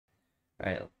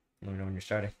All right, let me know when you're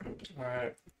starting. All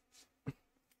right.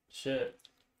 Shit.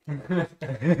 All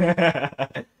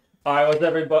right, what's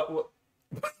everybody?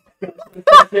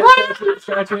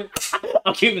 Scratch it.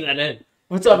 I'm keeping that in.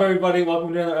 What's up, everybody?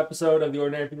 Welcome to another episode of the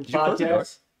Ordinary People Did you close the door?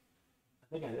 Podcast.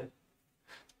 I think I did.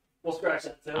 We'll scratch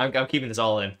that too. I'm keeping this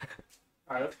all in.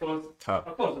 All right, let's close. Tough.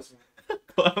 I'll close this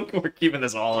one. We're keeping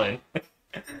this all in.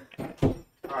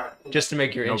 All right. Just to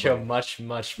make your No intro way.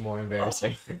 much more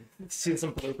embarrassing. See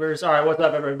some bloopers. All right, what's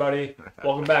up, everybody?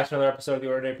 Welcome back to another episode of the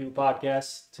Ordinary People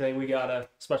Podcast. Today we got a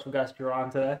special guest, Jaron.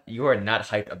 Today. You are not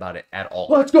hyped about it at all.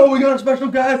 Let's go. We got a special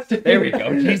guest. There we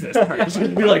go. Jesus. It's gonna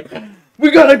be like,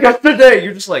 we got a guest today.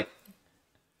 You're just like,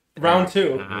 Round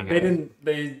two. Nah,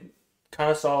 They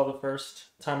kind of saw the first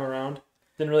time around.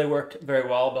 Didn't really work very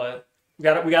well, but we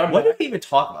got him. what did we even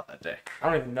talk about that day? I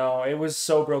don't even know. It was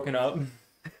so broken up.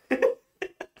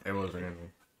 It wasn't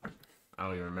any. I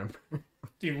don't even remember.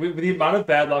 Dude, with the amount of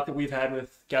bad luck that we've had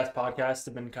with guest podcasts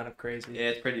have been kind of crazy.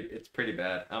 Yeah, it's pretty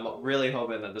bad. I'm really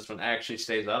hoping that this one actually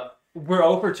stays up. We're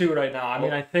 0 for 2 right now. I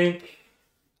mean, I think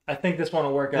this one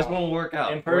will work This out. one will work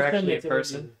out. In We're person, actually in it's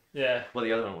person. Yeah, Well,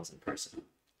 the other one was in person,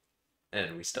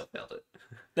 and we still failed it.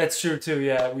 that's true too.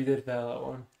 Yeah, we did fail that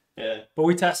one, Yeah. but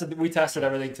we tested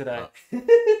everything today.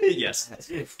 Yes.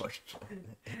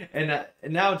 And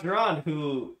now Jaron,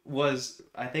 who was,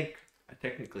 I think,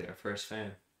 technically our first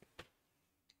fan,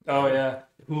 Oh yeah,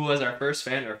 who was our first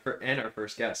fan and our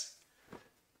first guest,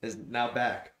 is now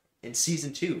back in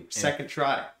season 2, second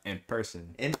try, In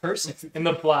person. in person, in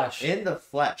the flesh, in the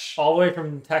flesh, all the way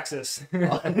from Texas.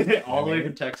 all the way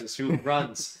from Texas, who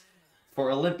runs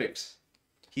for Olympics.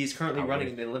 He's currently running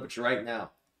in the Olympics right now.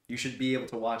 You should be able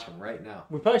to watch him right now.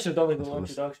 We probably should have done like a little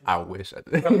introduction. I wish I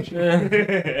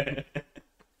did.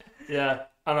 Yeah,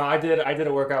 I don't know. I did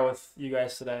a workout with you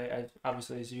guys today.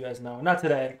 Obviously, as you guys know, not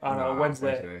today. On No,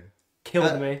 Wednesday,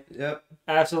 killed me, Yep.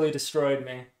 absolutely destroyed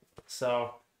me.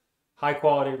 So, high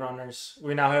quality runners.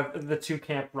 We now have the 2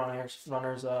 camp runners.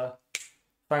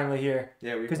 Finally here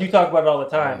Yeah, because you talk about it all the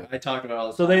time. I talked about all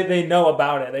the So they know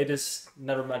about it. They just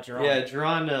never met Jaron. Yeah,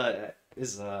 Jaron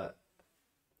is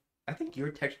I think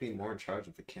you're technically more in charge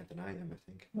of the camp than I am, I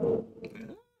think.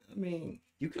 I mean,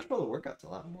 You control the workouts a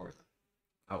lot more.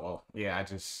 oh well, yeah.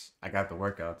 I got the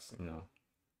workouts,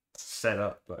 set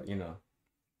up, but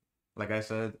like I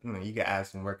said, you can add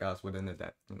some workouts within it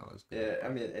that is good. Yeah, I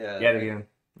mean, yeah. Yet again,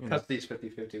 Custody's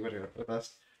 50-50 with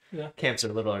us. Yeah. Camps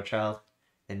are little our child,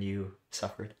 and you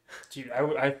suffered. Dude,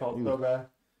 I felt so bad.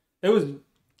 It was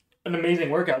an amazing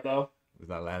workout though. was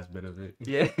that last bit of it.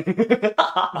 Yeah.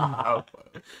 Oh,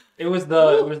 It was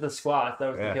the squats that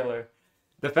was Yeah. the killer.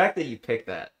 The fact that you picked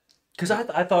that. Because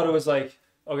I thought it was like,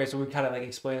 okay, so we kind of like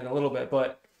explained it a little bit,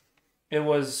 but it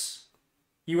was,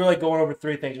 you were like going over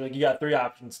 3 things. You're like, you got 3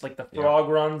 options, like the frog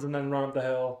runs and then run up the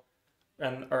hill,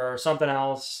 or something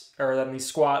else, or then the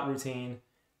squat routine.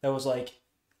 That was like,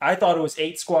 I thought it was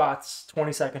 8 squats,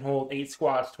 20-second hold, 8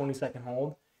 squats, 20-second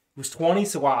hold. It was 20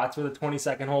 squats with a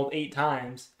 20-second hold 8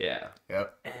 times. Yeah.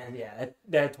 yep. And yeah,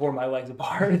 that tore my legs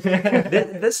apart.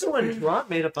 This is one Jaron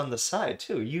made up on the side,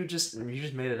 too. You just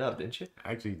made it up, didn't you?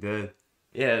 I actually did.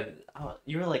 Yeah.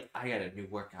 You were like, I got a new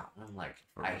workout. And I'm like,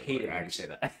 I hate it when you say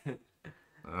that.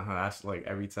 That's like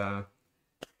every time,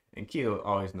 and Keo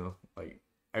always know. Like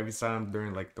every time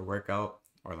during like the workout,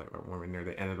 or like when we're near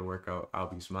the end of the workout, I'll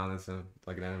be smiling to him,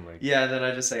 looking at him like, Yeah, and then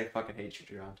I just say, I fucking hate you,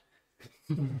 Jaron.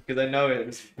 Because I know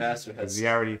this bastard has... he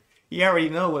already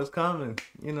know what's coming.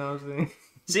 You know what I'm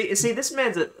saying? See, this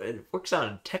man's works out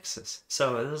in Texas,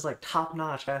 so there's like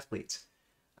top-notch athletes.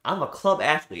 I'm a club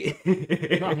athlete.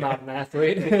 I'm not an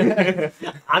athlete.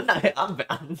 I'm not.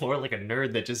 I'm more like a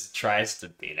nerd that just tries to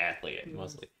be an athlete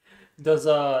mostly. Does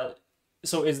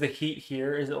so is the heat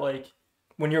here? Is it like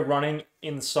when you're running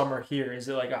in the summer here? Is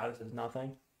it like this is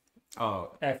nothing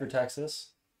Oh after Texas?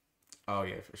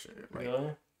 yeah, for sure. Like,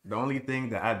 Really? the only thing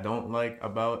that I don't like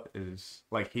about is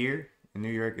like here in New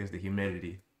York is the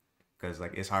humidity, because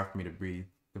like it's hard for me to breathe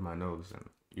through my nose, and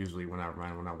usually when I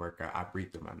work out, I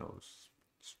breathe through my nose,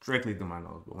 strictly through my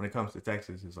nose. But when it comes to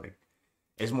Texas, it's like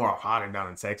it's more hotter down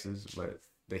in Texas, but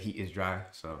the heat is dry,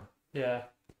 so Yeah.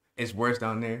 it's worse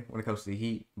down there when it comes to the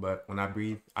heat. But when I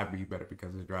breathe better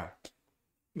because it's dry.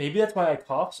 Maybe that's why I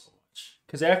cough so much.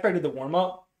 Because after I did the warm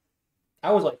up,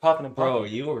 I was like coughing and puffing. Bro,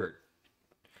 you were.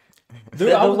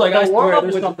 Dude, I was like, I swear, warm-up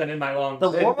there's was- something in my lungs. The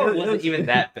warm up wasn't even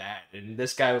that bad, and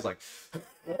this guy was like.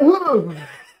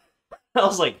 I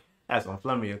was like, That's on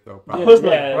phlegm in your throat, I probably. was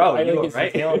like, bro, I you think it's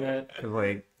alright? killing it. Cause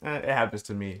like it happens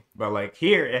to me, but like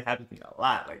here it happens to me a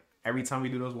lot. Like every time we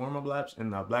do those warm up laps in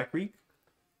Black Creek,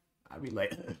 I'd be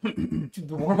like,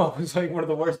 The warm up was like one of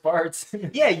the worst parts.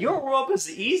 Yeah, your warm up is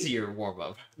the easier warm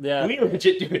up. Yeah. We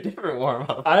legit do a different warm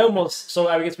up. So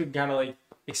I guess we can kind of like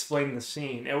explain the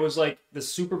scene. It was like the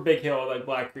super big hill, like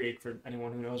Black Creek, for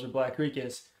anyone who knows where Black Creek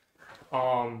is.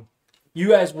 You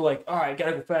guys were like, all right,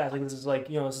 gotta go fast. Like, this is like,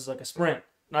 this is like a sprint.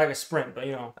 Not like a sprint, but,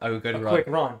 A good quick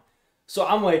run. So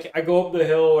I'm like, I go up the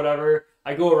hill, whatever.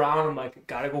 I go around, I'm like,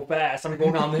 gotta go fast. I'm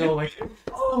going down the hill, like,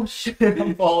 oh shit,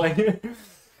 I'm falling.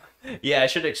 Yeah, I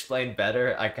should explain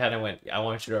better. I kind of went, I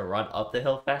want you to run up the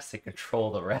hill fast to control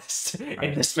the rest.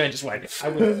 And this man just went,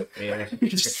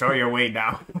 control your way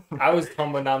down. I was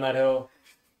tumbling down that hill.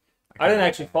 I didn't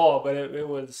actually fall, but I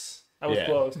was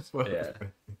close. Yeah.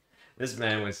 This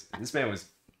guy was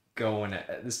going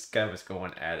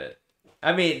at it.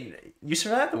 I mean, you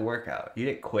survived the workout. You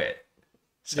didn't quit.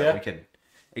 So we can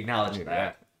acknowledge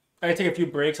that. I take a few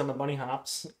breaks on the bunny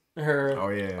hops. Oh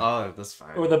yeah. Oh, that's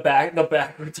fine. Or the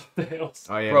backwards up the hills.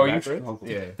 Oh yeah. Bro,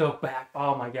 The back.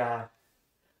 Oh my god.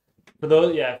 For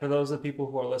those of the people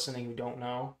who are listening who don't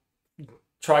know,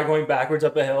 try going backwards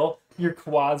up a hill. Your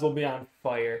quads will be on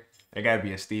fire. It gotta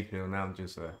be a steep hill, not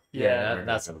just a.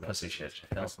 That's some pussy shit.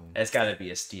 It's gotta be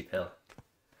a steep hill.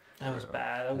 That was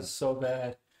bad. That was so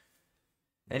bad.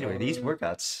 Anyway, these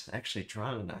workouts, actually,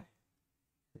 Jaron and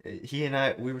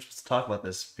I, we were supposed to talk about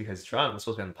this because Jaron was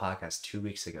supposed to be on the podcast 2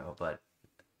 weeks ago, but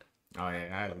oh yeah,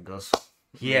 I had to go.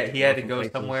 He had to go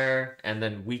somewhere, and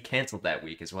then we canceled that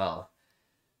week as well.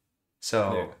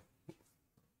 So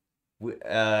we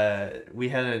had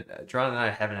Jaron and I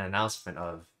have an announcement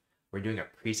of we're doing a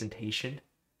presentation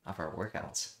of our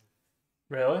workouts.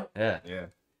 Really? Yeah. Yeah.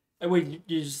 Wait,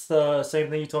 you just the same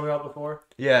thing you told me about before?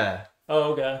 Yeah.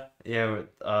 Oh, okay. Yeah.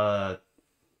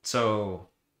 So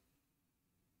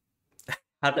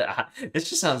this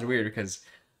just sounds weird because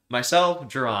myself,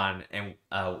 Jaron,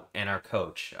 and our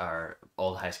coach, our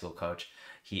old high school coach,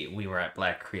 we were at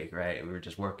Black Creek, right? We were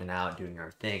just working out, doing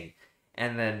our thing,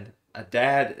 and then a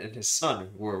dad and his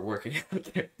son were working out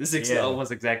there. This is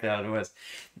almost exactly how it was.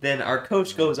 Then our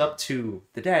coach goes up to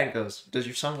the dad and goes, "Does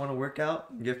your son want to work out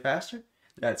and get faster?"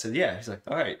 Dad said, "Yeah." He's like,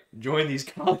 "All right, join these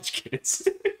college kids."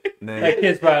 That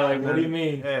kid's probably like, "What do you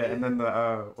mean?" Yeah, and then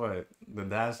the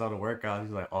dad saw the workout.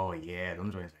 He's like, "Oh yeah,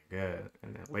 them joints are good."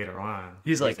 And then later on,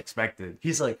 he's like, expected.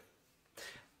 He's like,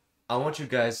 "I want you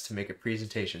guys to make a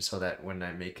presentation so that when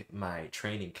I make my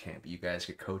training camp, you guys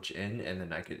could coach in, and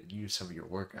then I could use some of your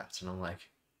workouts." And I'm like,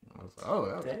 I was like,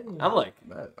 "Oh, I'm like,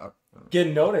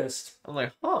 getting noticed." I'm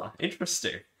like, "Huh,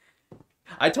 interesting."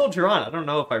 I told Jaron, I don't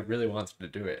know if I really wanted to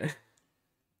do it.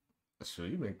 So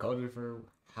you've been coaching for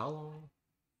how long?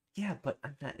 Yeah, but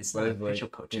I'm not. It's not official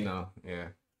coaching. Yeah.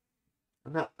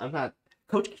 I'm not.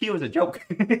 Coach Q is a joke.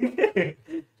 There's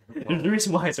the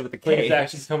reason why it's with the K. It's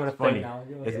actually coming to funny now.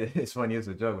 It's funny. It's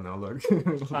a joke now. Look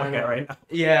at right now.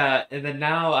 Yeah, and then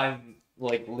now I'm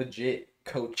like legit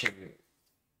coaching.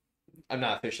 I'm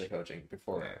not officially coaching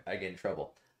before I get in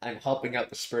trouble. I'm helping out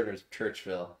the sprinters of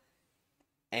Churchville,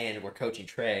 and we're coaching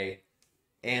Trey,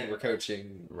 and we're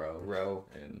coaching Roe,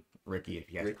 and Ricky if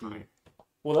he has time.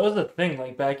 Well, that was the thing.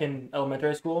 Like back in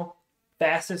elementary school,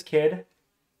 fastest kid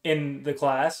in the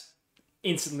class,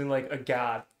 instantly like a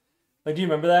god. Like, do you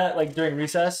remember that? Like during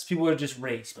recess, people would just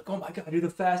race. Like, oh my god, you're the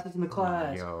fastest in the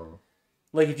class. Yo.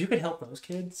 Like, if you could help those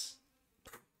kids,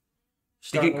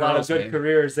 they get a lot of good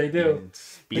careers. They do.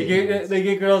 They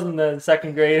get girls in the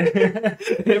second grade.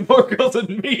 More girls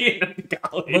than me in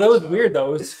college. Well, that was weird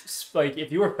though. It was like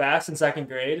if you were fast in second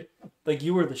grade, like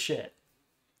you were the shit.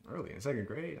 Early in second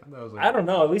grade, I don't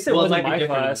know. At least it wasn't my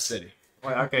class. City.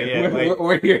 Well, okay, yeah,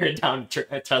 we're here down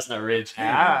at Chestnut Ridge.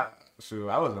 I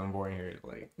wasn't born here.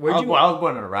 Like, I was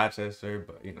born in Rochester,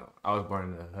 but I was born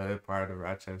in the hood part of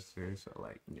Rochester, so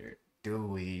like near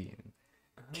Dewey and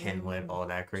Kenwood, all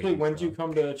that crazy. Wait, when did you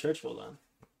come to Churchville then?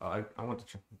 I went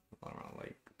to around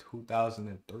like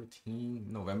 2013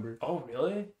 November. Oh,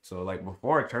 really? So like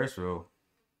before Churchville,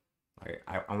 like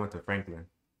I went to Franklin,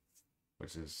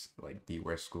 which is like the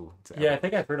worst school. Yeah, I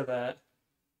think I've heard of that.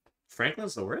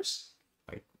 Franklin's the worst?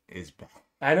 Like, it's bad.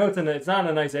 I know it's not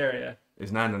in a nice area.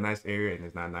 It's not in a nice area, and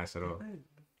it's not nice at all.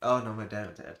 Oh no, my dad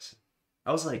went to Edison.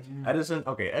 I was like, Edison.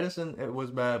 Okay, Edison. It was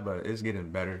bad, but it's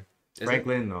getting better.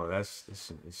 Franklin, no,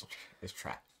 it's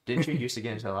trash. Didn't you used to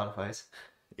get into a lot of fights?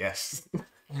 Yes.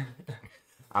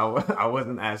 I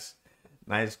wasn't as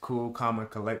nice, cool, calm, and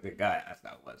collected guy as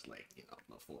I was like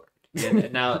before. Yeah,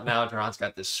 now Jaron's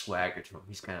got this swagger to him.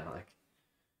 He's kind of like.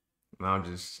 Now I'm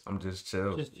just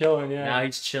chill. Just chilling, yeah. Now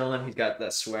he's chilling. He's got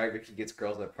that swagger. He gets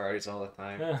girls at parties all the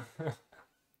time.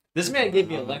 This man gave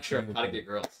me a lecture on how to get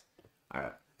girls.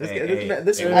 I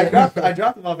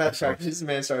dropped him off at practice. This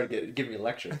man started giving me a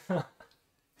lecture.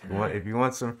 If you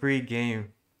want some free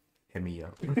game, hit me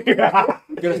up. You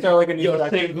gotta start like a new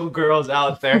section. single girls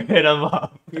out there, hit them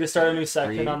up. You gotta start a new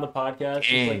section Free on the podcast.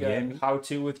 Just like game. a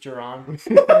how-to with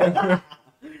Jaron.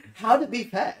 How to be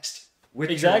fast. With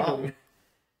Exactly. Jaron.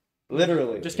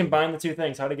 Literally. Just combine the two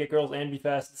things: how to get girls and be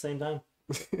fast at the same time.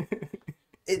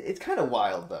 It's kind of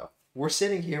wild though. We're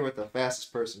sitting here with the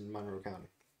fastest person in Monroe County.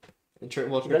 In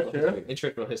That's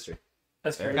Churchill history.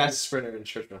 That's crazy. Fastest sprinter in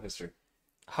Churchill history.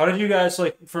 How did you guys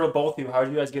for both of you? How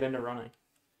did you guys get into running?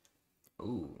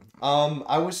 Ooh.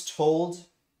 I was told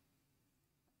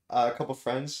a couple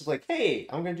friends like, "Hey,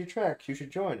 I'm gonna do track. You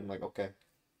should join." I'm like, "Okay."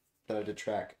 Then I did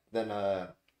track. Then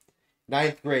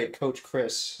ninth grade, Coach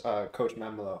Chris, Coach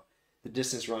Memelo, the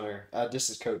distance runner,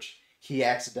 distance coach, he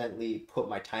accidentally put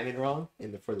my timing wrong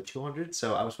for the 200.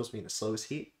 So I was supposed to be in the slowest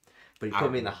heat, but he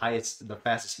put me in the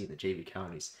fastest heat in the JV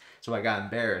counties. So I got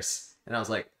embarrassed, and I was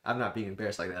like, "I'm not being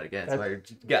embarrassed like that again." So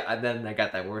and then I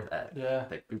got that word at Yeah.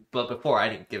 but before I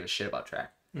didn't give a shit about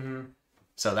track. Mm-hmm.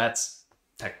 So that's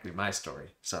technically my story.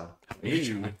 So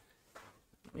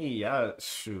Yeah,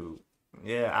 shoot.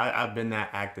 Yeah, I've been that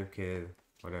active kid.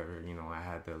 Whatever, I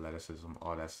had the athleticism,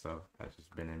 all that stuff. That's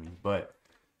just been in me. But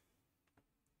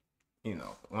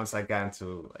once I got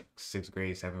into like 6th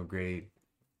grade, 7th grade,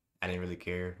 I didn't really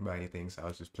care about anything. So I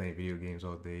was just playing video games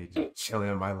all day, just chilling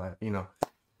in my life, And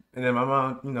then my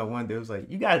mom, one day was like,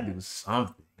 "You gotta do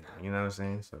something." You know what I'm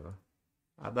saying? So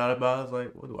I thought about it. I was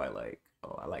like, "What do I like?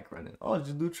 Oh, I like running. Oh,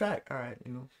 just do track. All right,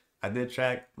 I did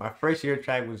track. My first year of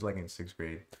track was like in 6th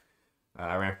grade.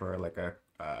 I ran for like a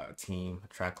team, a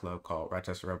track club called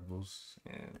Rochester Rebels,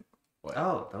 and what?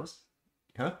 Oh, those?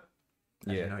 Huh?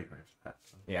 I Yeah. didn't know you ran for that.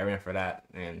 Yeah, I ran for that,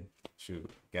 and shoot,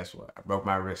 guess what? I broke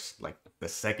my wrist like the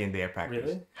second day of practice.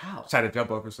 Really? How? Tried to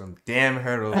jump over some damn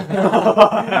hurdles.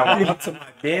 I went up to my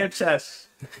damn chest.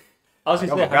 I was Like,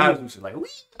 gonna oh say, my how God, do you- she was like, "Wee!"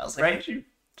 I was like, Right?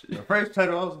 The first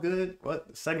hurdle I was good. What?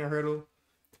 The second hurdle,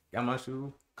 got my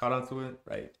shoe, caught onto it,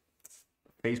 right?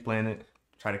 Face planted,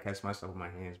 tried to catch myself with my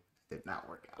hands. Did not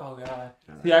work out. Oh god.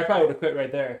 See, I probably would have quit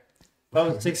right there. If I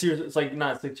was 6 years. It's like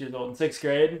not 6 years old. In 6th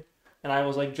grade, and I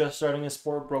was like just starting a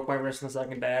sport, broke my wrist in the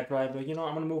second day. I'd probably be like,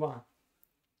 I'm gonna move on.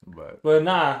 But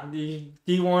nah, the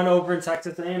D1 over in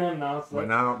Texas A&M now. It's like,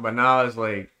 But now it's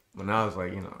like when I was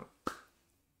like,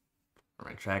 I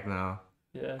ran track now.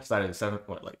 yeah. I started seventh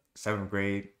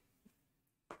grade,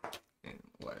 and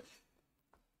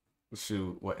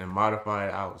in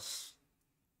modified I was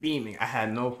beaming. I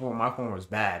had no form. My form was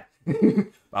bad.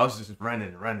 I was just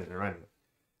running.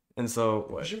 And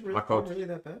so my coach, really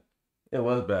that bad? it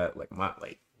was bad. Like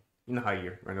how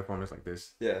your running form is like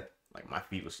this. Yeah. Like my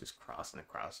feet was just crossing.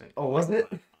 Oh, was it?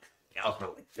 I was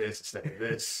running like this instead of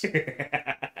this.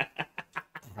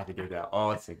 I had to get that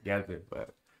all together,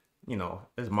 but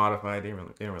it's modified. They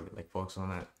didn't really like focus on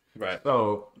that. Right.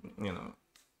 So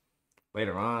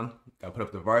later on, got put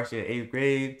up to varsity at 8th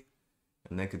grade,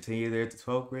 and then continue there to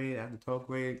 12th grade. After 12th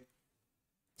grade,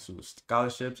 so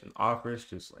scholarships and offers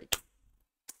just like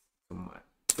to my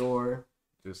door,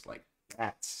 just like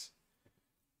that's.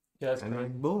 Yeah, that's And crazy.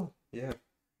 like boom, Yeah.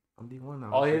 I'm D1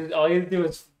 now. All you do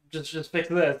is just fix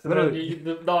this. And then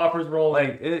the offers roll.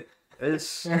 like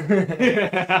it's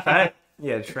track.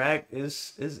 Yeah, track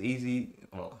is easy.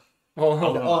 Well,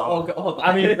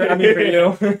 I mean for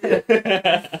you.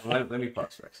 let me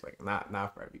pause first. Like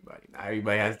not for everybody. Not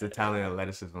everybody has the talent and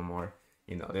athleticism more.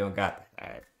 They don't got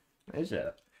that. All right. Shut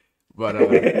up.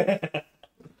 But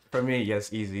for me,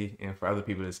 yes, easy, and for other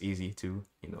people, it's easy too.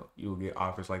 You will get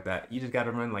offers like that. You just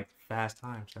gotta run like fast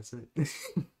times. That's it.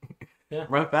 Yeah.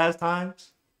 Run fast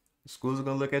times. Schools are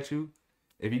gonna look at you.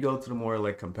 If you go to the more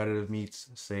like competitive meets,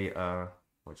 say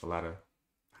which a lot of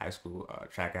high school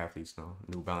track athletes know,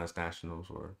 New Balance Nationals,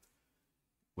 or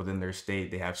within their state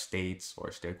they have states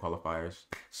or state qualifiers.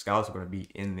 Scouts are gonna be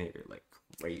in there like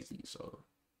crazy. So,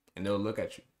 and they'll look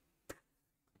at you,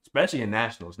 especially in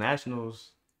nationals.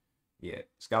 Yeah,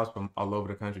 scouts from all over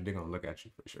the country, they're gonna look at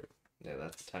you for sure. Yeah,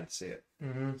 that's the time to see it.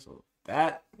 Mm-hmm. So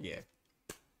yeah.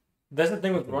 That's the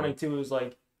thing with running too, is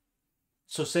like,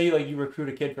 so say like you recruit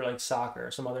a kid for like soccer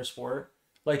or some other sport,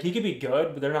 like he could be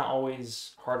good, but they're not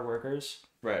always hard workers.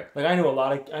 Right. Like I know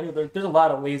there's a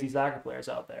lot of lazy soccer players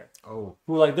out there Oh,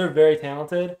 who like they're very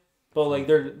talented, but like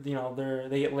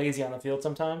they get lazy on the field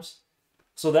sometimes.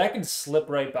 So that can slip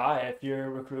right by if you're a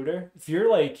recruiter. If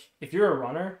you're a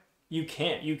runner, you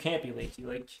can't be lazy.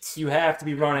 Like you have to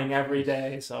be running every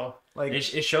day. So like It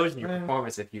shows in your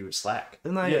performance if you slack.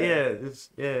 it's not, it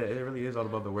really is all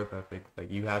about the work ethic. Like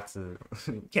you have to,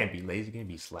 you can't be lazy, you can't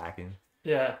be slacking.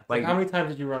 yeah, like how many times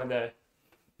did you run a day?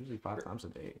 Usually 5 times a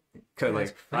day. Cause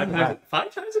like Five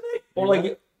times a day? Or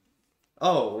like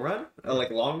Oh, run? Oh,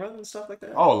 like long run and stuff like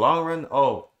that? Oh, long run.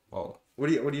 Oh. What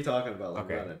are you talking about? Like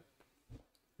Okay. running?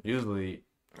 Usually,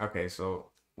 okay. So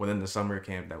within the summer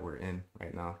camp that we're in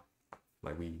right now,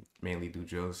 like we mainly do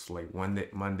drills. Like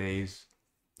Mondays,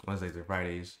 Wednesdays, and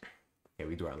Fridays. Yeah,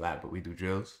 we do our lab, but we do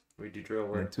drills. We do drill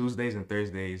And work. Tuesdays and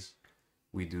Thursdays,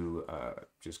 we do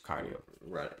just cardio,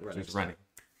 Running. just running.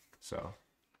 So,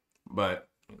 but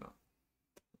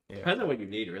yeah. Depends on what you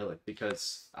need, really.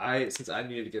 Because since I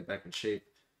needed to get back in shape,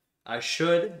 I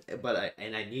should, but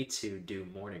I need to do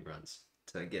morning runs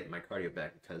to get my cardio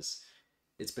back because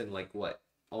it's been like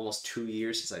almost 2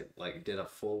 years since I like did a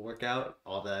full workout.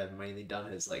 All that I've mainly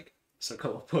done is like just a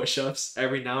couple of push-ups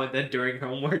every now and then during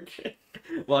homework,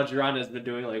 while Jaron has been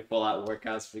doing like full-out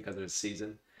workouts because of the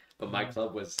season. But my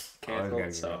club was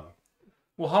canceled, so.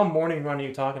 Well, how morning run are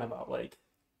you talking about?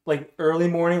 Like early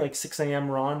morning, like 6 a.m.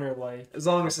 run, or like? As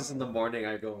long as it's in the morning,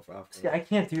 I go for. See, I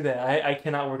can't do that. I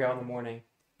cannot work out in the morning.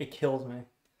 It kills me.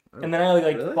 And then I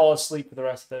like Really? fall asleep for the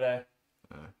rest of the day.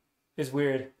 Uh. It's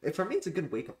weird. For me, it's a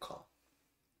good wake-up call.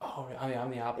 Oh, I mean,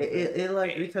 I'm the opposite. It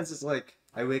like because it's like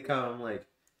I wake up, I'm like,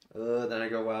 then I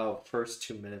go, wow, first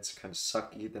 2 minutes kind of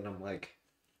sucky. Then I'm like,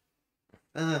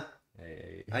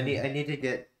 Hey. I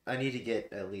need to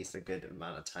get at least a good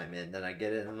amount of time in. Then I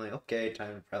get it, and I'm like, okay,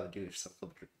 time to probably do some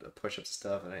push-ups and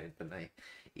stuff. And then I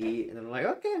eat, and I'm like,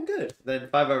 okay, I'm good. Then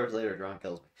 5 hours later, Jaron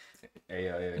kills me. Hey,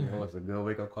 you know what's a good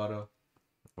wake up call though?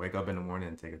 Wake up in the morning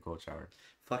and take a cold shower.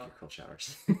 Fuck your cold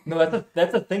showers. No,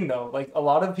 that's a thing though. Like a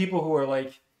lot of people who are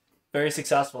like very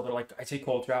successful, they're like, I take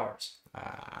cold showers.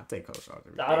 I take cold showers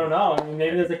every I day. don't know. I mean,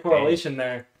 maybe there's a correlation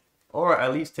there. Or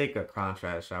at least take a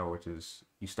contrast shower, which is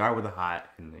you start with the hot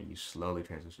and then you slowly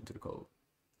transition to the cold.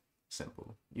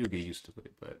 Simple. You'll get used to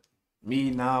it. But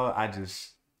me now, I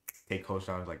just take cold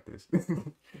showers like this.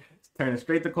 Turn it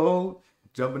straight to cold,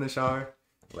 jump in the shower,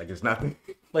 like it's nothing.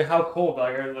 Like how cold?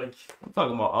 Like, I'm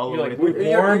talking about all the you're way like through.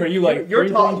 warm, or you like you're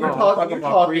freezing? talking- No, I'm talking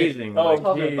about freezing. Oh, like,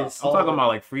 jeez. I'm talking about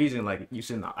like freezing, like you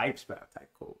sit in the ice bath type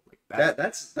cold. Like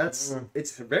That's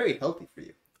it's very healthy for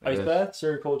you. Ice Yes. baths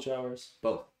or cold showers?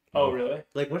 Both. Oh, really?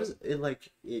 Like what is it like?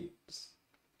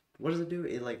 What does it do?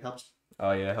 It like helps.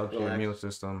 Oh yeah, it helps your Relax. immune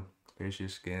system, clears your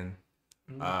skin.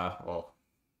 Mm. Well,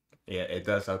 yeah, it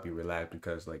does help you relax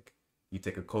because like you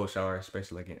take a cold shower,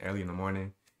 especially like early in the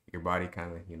morning, your body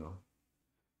kind of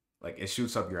like it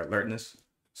shoots up your alertness,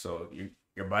 so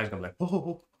your body's gonna be like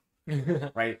oh,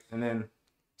 right, and then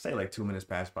say like 2 minutes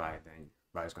pass by, then your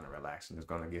body's gonna relax and it's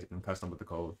gonna get accustomed with the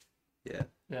cold. Yeah.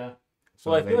 Yeah.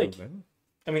 So Well, I then feel like you'll be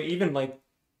I mean, even like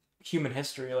human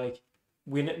history, like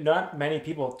not many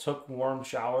people took warm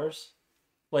showers.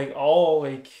 Like all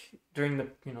like during the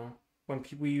when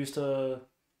we used to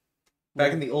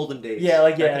Back in the olden days. Yeah,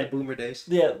 like, Back yeah. in the boomer days.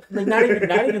 yeah, like not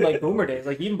even like boomer days,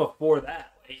 like even before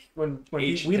that, like when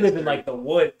Ancient we lived in history. like the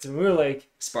woods and we were like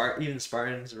Even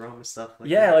Spartans, Roman stuff. Like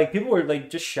yeah, that. like people were like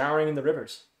just showering in the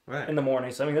rivers Right. in the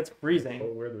morning. So I mean that's freezing.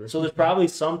 like, So there's probably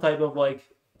some type of like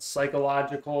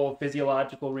psychological,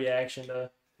 physiological reaction to.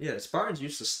 Yeah, Spartans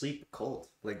used to sleep cold,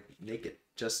 like naked,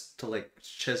 just to like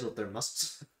chisel their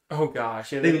muscles. Oh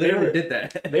gosh, yeah, They literally were, did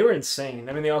that. They were insane.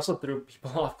 I mean, they also threw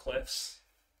people off cliffs.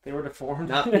 They were deformed.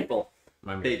 Not people,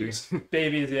 Remind babies.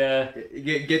 Babies, yeah.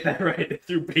 Get that right. They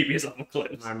threw babies off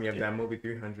cliffs. me of that movie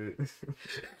 300.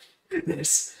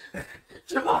 This.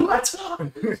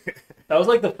 That was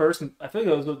like the first. I feel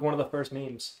like it was one of the first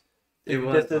memes. It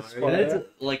was. This is That's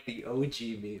like the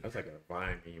OG meme. That's like a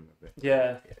Vine meme of it.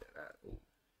 Yeah.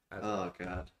 Oh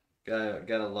god,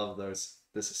 gotta love those.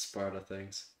 This is Sparta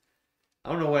things.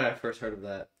 I don't know when I first heard of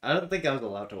that. I don't think I was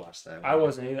allowed to watch that. I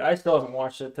wasn't either. I still haven't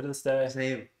watched it to this day.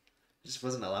 Same. Just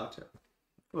wasn't allowed to.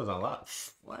 It was a lot.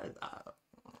 What?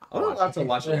 I wasn't allowed to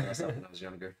watch a lot of stuff when I was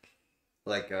younger.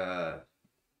 Like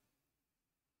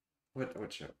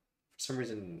what show? For some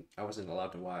reason I wasn't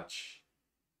allowed to watch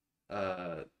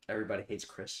Everybody Hates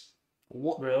Chris.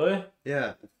 What? Really?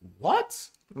 Yeah. What?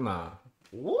 Nah.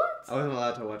 What? I wasn't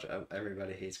allowed to watch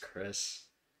Everybody Hates Chris.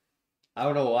 I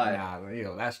don't know why.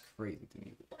 Nah, that's crazy to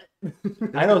me.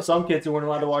 I know some kids who weren't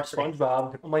allowed to watch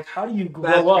SpongeBob. I'm like, how do you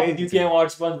That's grow up crazy if you to me. can't watch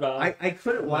SpongeBob? I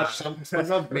couldn't watch Nah.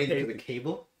 SpongeBob made it to the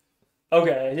cable.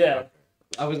 Okay, yeah.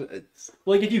 I was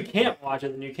Like if you can't watch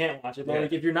it, then you can't watch it. But Yeah.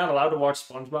 like if you're not allowed to watch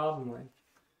SpongeBob, I'm like,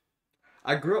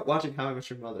 I grew up watching How I Met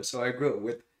Your Mother, so I grew up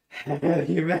with Have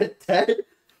you met Ted?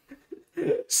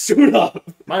 Suit up.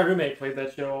 my roommate played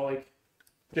that show like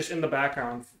just in the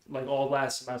background like all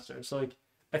last semester. So like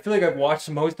I feel like I've watched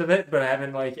most of it, but I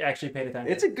haven't like actually paid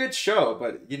attention. It's a good show,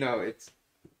 but it's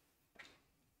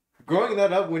growing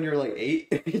that up when you're like 8.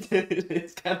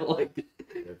 It's kind of like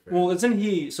Well, isn't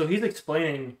he? So he's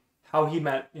explaining how he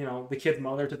met, you know, the kid's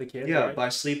mother to the kid. Yeah, right? by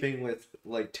sleeping with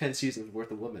like 10 seasons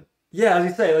worth of women. Yeah, as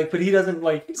you say, like, but he doesn't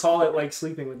like call it like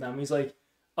sleeping with them. He's like,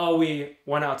 oh, we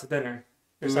went out to dinner.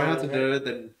 Or We went out to something, dinner, right?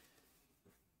 then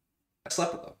I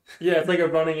slept with them. Yeah, it's like a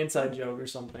running inside joke or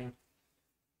something.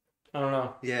 I don't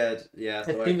know. Yeah. It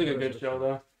So seems like a good show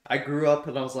though. I grew up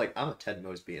and I was like, I'm a Ted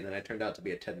Mosby, and then I turned out to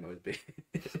be a Ted Mosby.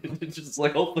 Just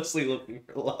like hopelessly looking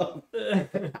for love.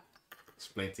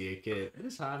 Explain to your kid.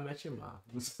 This is how I met your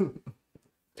mom.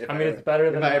 I mean, it's better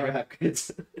if than I ever have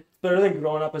kids. it's better than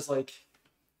growing up as like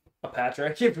a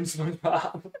Patrick from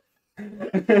SpongeBob.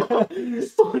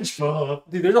 SpongeBob.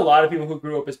 Dude, there's a lot of people who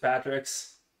grew up as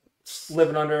Patricks,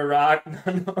 living under a rock.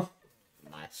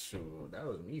 My shoe. That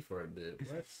was me for a bit.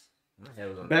 What? My head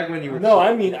was on. Back when you were. No,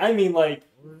 I mean like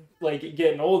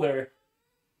getting older.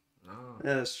 No.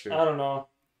 Yeah, that's true. I don't know.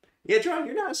 Yeah, John,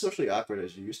 you're not as socially awkward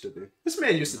as you used to be. This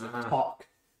man used to Nah. talk.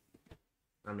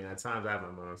 I mean, at times I have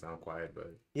my moments sound quiet,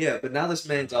 but Yeah, but now this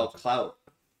man's all clout.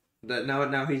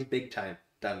 Now he's big time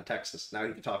down in Texas. Now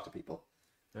he can talk to people.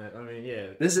 I mean, yeah.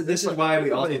 This is why we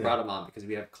it's also funny brought him on, because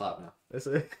we have clout now. That's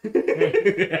a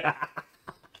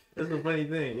that's a funny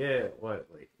thing. Yeah. What?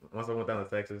 Like once I went down to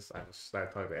Texas, I just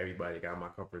started talking to everybody. Got in my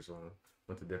comfort zone.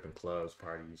 Went to different clubs,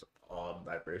 parties, all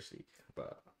diversity.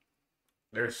 But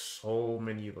there's so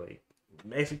many like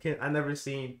Mexican. I never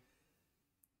seen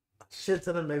a shit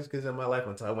ton of Mexicans in my life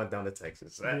until I went down to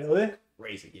Texas. That's Really?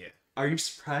 crazy. Yeah. Are you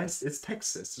surprised? It's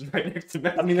Texas. It's right next to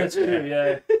Mexico. I mean, that's true.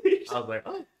 Yeah. I was like,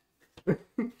 oh.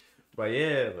 But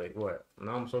yeah, like what?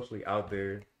 Now I'm socially out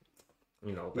there.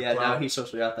 You know. The Yeah, now cloud- he's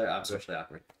socially out there. I'm socially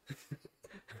awkward.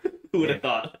 Who would have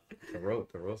thought? The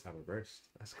roads have a verse.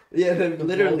 That's cool. Yeah, then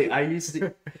literally, I used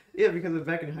to. Yeah, because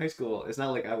back in high school, it's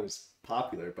not like I was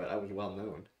popular, but I was well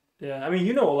known. Yeah. I mean,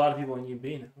 you know a lot of people in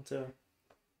UB now too.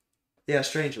 Yeah,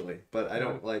 strangely, but I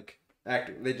don't like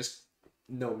act. They just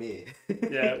know me.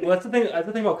 Yeah. Well, that's the thing. That's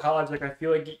the thing about college. Like, I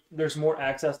feel like there's more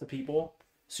access to people,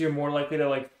 so you're more likely to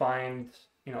like find,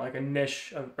 you know, like a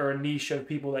niche or a niche of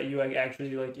people that you like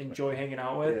actually like enjoy hanging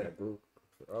out with. Yeah. Group.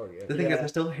 Oh yeah. The thing is, Yeah. I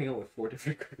still hang out with 4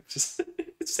 different groups.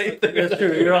 Same thing. That's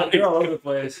true. You're all over the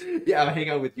place. Yeah, I hang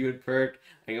out with you and Perk.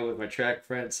 Hang out with my track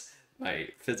friends, my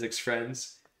physics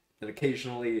friends, and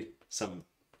occasionally some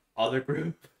other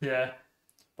group. Yeah.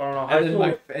 I don't know. High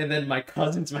school, And then my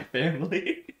cousins, my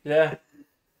family. yeah.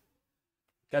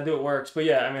 Gotta do what works. But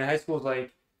yeah, I mean, high school is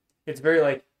like, it's very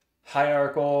like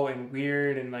hierarchical and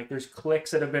weird, and like there's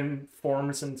cliques that have been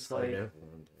formed since like Yeah.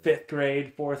 5th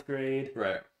grade, 4th grade.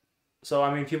 Right. So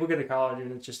I mean, people get to college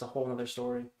and it's just a whole other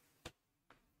story.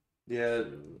 Yeah.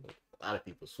 A lot of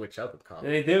people switch out of college.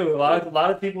 They do. A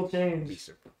lot of people Be change.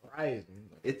 surprised. Man.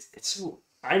 Like, It's so.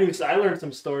 I learned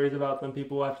some stories about them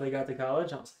people after they got to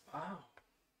college. I was like, wow.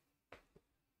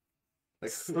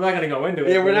 Like, We're not gonna go into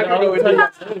it. yeah, we're not but gonna go I'll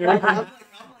into tell you it. later.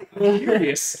 I'm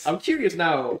curious. I'm curious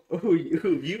now who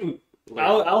you.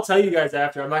 I'll tell you guys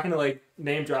after. I'm not gonna like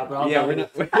name drop, but I'll Yeah, tell we're you.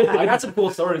 not. I got some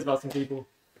cool stories about some people.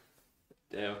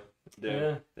 Damn.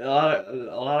 Yeah. A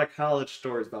lot of college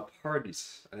stories about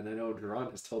parties, and I know Jaron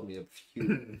has told me a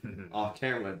few off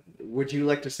camera. Would you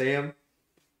like to say them?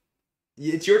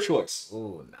 It's your choice.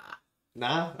 oh nah.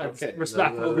 Nah. That's Okay.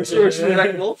 respectful. No, no, It's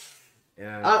respectful.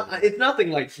 Yeah. It's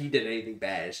nothing like he did anything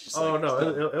bad. It's just oh like, no,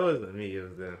 stuff. it wasn't me. It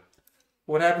was them.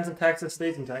 What happens in Texas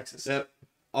stays in Texas. Yep.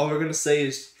 All we're gonna say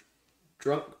is,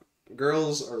 drunk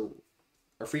girls are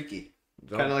freaky.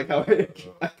 Kind of like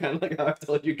how I've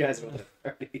told you guys about the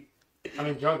party. I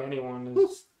mean, drunk anyone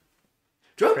is.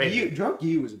 Crazy. Drunk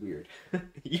you is weird.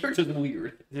 You're just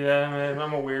weird. Yeah, man,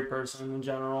 I'm a weird person in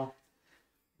general.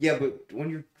 Yeah, but when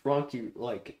you're drunk, you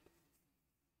like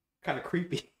kind of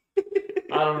creepy.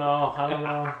 I don't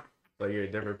know. So you're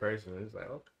a different person. It's like,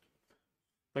 oh,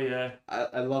 But yeah,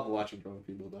 I love watching drunk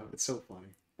people though. It's so funny.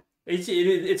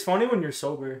 it's funny when you're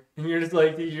sober and you're just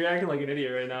like you're acting like an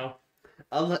idiot right now.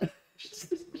 I'm like,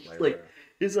 like,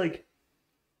 it's like,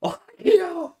 oh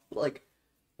yeah, like,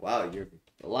 wow, you're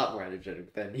a lot more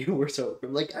energetic than you were sober.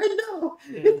 I'm like, I know,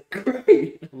 it's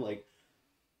great. I'm like,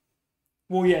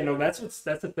 Well, yeah, no, that's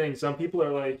the thing. Some people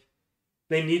are like,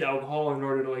 they need alcohol in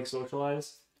order to like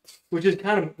socialize, which is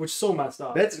so messed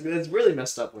up. that's really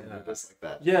messed up when you're just like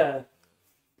that. Yeah,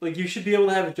 like you should be able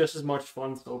to have just as much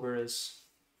fun sober as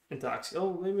intoxicated.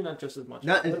 Oh, maybe not just as much.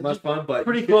 Not as much fun, but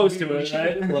pretty you close should- to you it,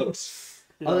 should be right? Close.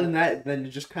 Yeah. Other than that, then you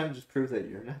just kind of just prove that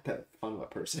you're not that fun of a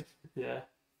person. Yeah,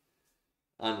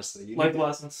 Honestly, you life need to-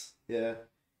 lessons. Yeah.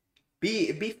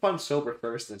 Be fun sober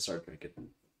first, then start drinking.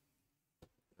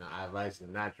 nah, I advise you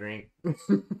to not drink.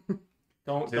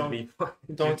 Don't Just be fun.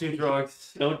 don't do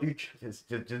drugs. Don't do. Just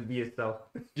be yourself.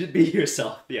 Just be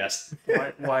yourself. Yes.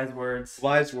 Wise words.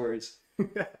 Wise words.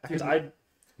 Because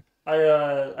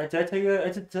I tell you, I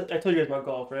told you guys about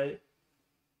golf, right?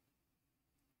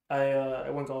 I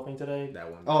went golfing today.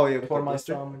 That one. Oh, yeah, Tore my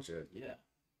blister? thumb. Shit. Yeah.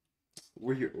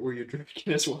 Were you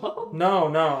drinking as well? No,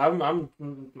 I'm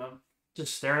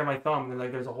just staring at my thumb and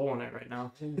like there's a hole in it right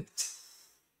now.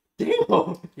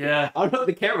 Damn. Yeah. I don't know.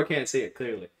 The camera can't see it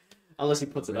clearly, unless he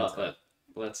puts it up. But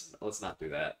let's not do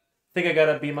that. I think I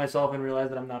gotta beat myself and realize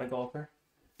that I'm not a golfer.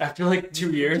 After like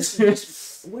 2 years.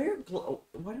 Just wear gloves.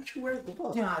 Why don't you wear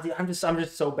gloves? Yeah, dude, I'm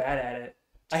just so bad at it.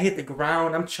 I hit the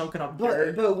ground. I'm chunking up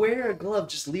dirt. But wear a glove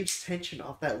just leaves tension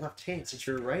off that left hand since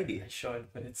you're righty. I should,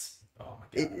 but it's oh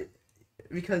my god.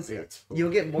 Because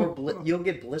you'll get you'll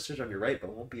get blisters on your right, but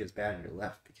it won't be as bad on your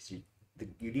left because you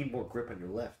need more grip on your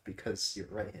left because you're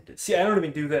right-handed. See, I don't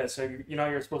even do this. So you know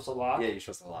you're supposed to lock. Yeah, you're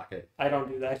supposed to lock it. I don't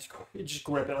do that. I just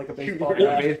grip it like a baseball really-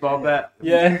 bat. Baseball bat.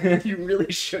 Yeah. You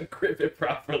really should grip it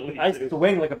properly. I dude.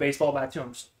 swing like a baseball bat too.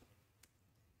 I'm just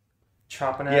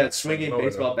chopping it. Yeah, swinging Lower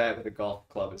baseball though. bat with a golf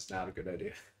club is not a good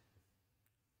idea.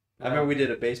 I remember we did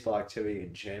a baseball activity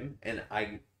in gym, and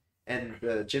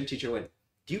the gym teacher went,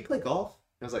 "Do you play golf?"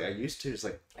 And I was like, "I used to." He's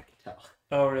like, "I can tell,"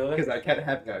 Oh really? because I kept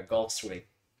having a golf swing.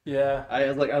 Yeah. I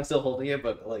was like, I'm still holding it,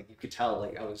 but like you could tell,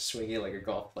 like I was swinging like a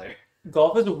golf player.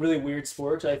 Golf is a really weird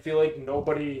sport. 'Cause I feel like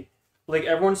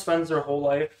everyone spends their whole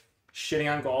life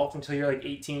shitting on golf until you're like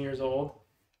 18 years old,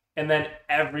 and then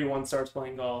everyone starts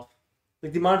playing golf.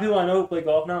 Like the amount of people I know who play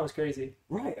golf now is crazy.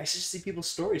 Right. I just see people's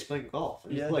stories playing golf.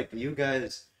 And Yeah. it's like you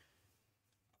guys.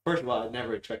 First of all, I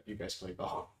never expected you guys to play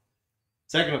golf.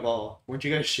 Second of all, weren't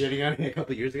you guys shitting on it a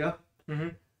couple years ago? Mm-hmm.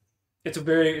 It's a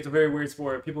very weird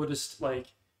sport. People just like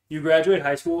you graduate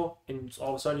high school and all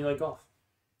of a sudden you like golf.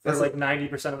 That's That's like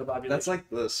 90% of the population. That's like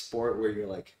the sport where you're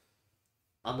like,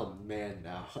 I'm a man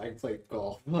now. I can play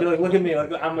golf. You're like, look at me,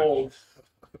 like I'm old.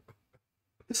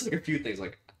 There's like a few things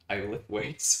like I lift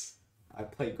weights, I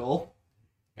play golf,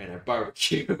 and I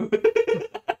barbecue.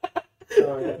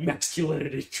 Oh, yeah.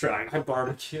 Masculinity triangle. I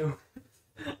barbecue.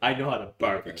 I know how to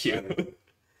barbecue.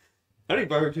 How many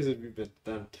barbecues have you been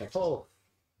done in Texas? Oh,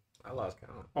 I lost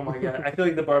count. Oh my god, I feel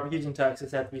like the barbecues in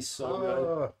Texas have to be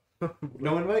so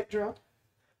No invite, Jaron?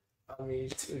 I mean,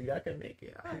 dude, I can make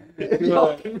it. good.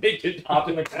 Y'all can make it Hop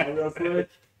in the car real quick.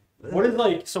 What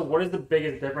is the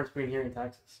biggest difference between here and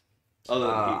Texas? Other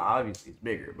than people. Obviously it's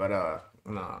bigger, but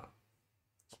nah,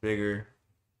 it's bigger.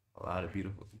 A lot of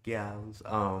beautiful gals.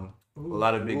 A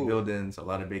lot of big Ooh. buildings. A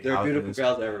lot of big There are houses. beautiful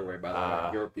gals everywhere, by the way.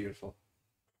 Uh, You're beautiful.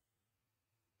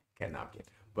 Can't knock it,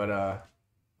 but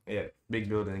yeah, big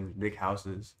buildings, big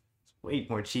houses. It's way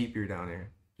more cheaper down there.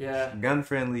 Yeah. Gun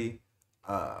friendly.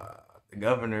 The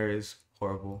governor is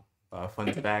horrible.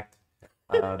 Fun fact: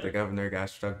 the governor got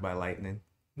struck by lightning,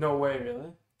 No way, really?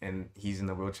 and he's in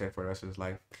a wheelchair for the rest of his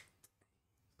life.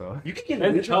 So You can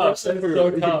get That's tough. That's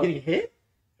so tough. getting hit?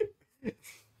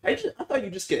 I thought you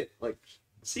just get, like,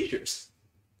 seizures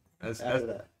after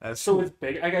that. that's So it's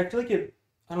big. I feel like it.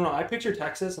 I don't know. I picture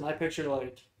Texas, and I picture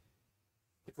like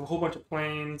a whole bunch of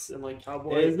planes and like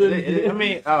cowboys. I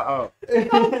mean,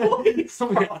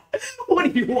 What are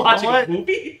you watching? What? A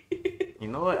movie? you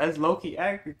know what? That's low key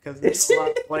accurate because it's a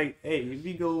lot. Like, hey, if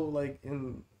you go like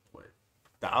in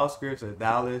the outskirts of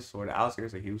Dallas or the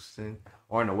outskirts of Houston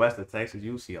or in the west of Texas,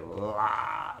 you see a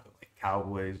lot of like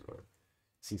cowboys or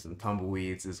see some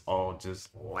tumbleweeds. It's all just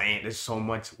land. There's so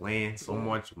much land, so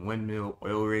much windmill,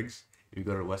 oil rigs. If you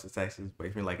go to the west of Texas, but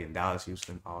if you're like in Dallas,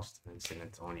 Houston, Austin, San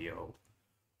Antonio,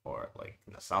 or like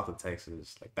in the south of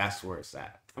Texas, like that's where it's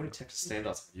at. How many Texas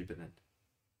standouts have you been in?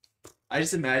 I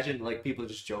just imagine, like, people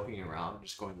just joking around,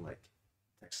 just going, like,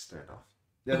 Texas standoff.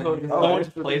 Yeah, Oh, no oh, one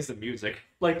just plays the music.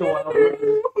 Like the Wild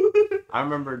West. I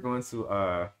remember going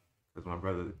to because my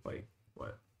brother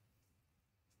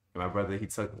my brother he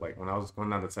took like when I was going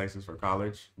down to Texas for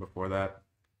college before that,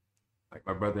 like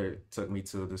my brother took me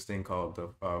to this thing called the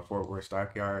Fort Worth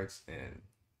Stockyards, and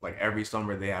like every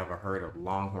summer they have a herd of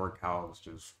longhorn cows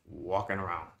just walking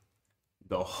around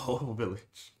the whole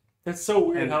village. That's so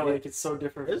weird And how like it's so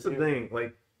different. Here's the from here. thing,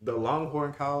 like the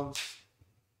longhorn cows,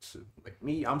 like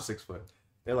me, I'm 6 foot.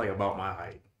 They're like about my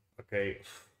height, okay?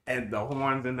 And the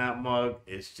horns in that mug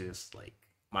is just like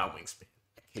my wingspan.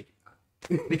 I kid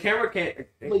you not. The camera can't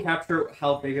capture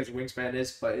how big his wingspan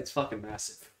is, but it's fucking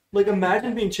massive. Like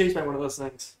imagine being chased by one of those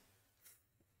things.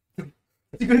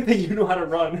 It's a good thing you know how to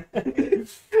run. I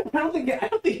don't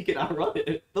think you can outrun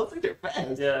it. Those things are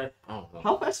fast. Yeah. I don't know.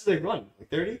 How fast do they run? Like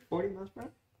 30, 40 miles per hour?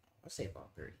 I'd say about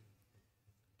 30.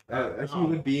 A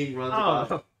human being runs I don't about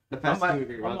know. the fastest human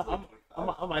being runs.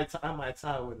 I might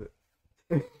tie with it.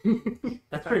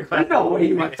 That's pretty I fast. know way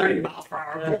you run 30 miles per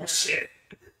hour. Bullshit.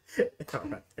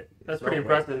 That's pretty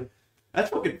impressive. That's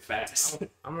fucking fast.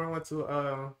 I remember I went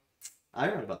to I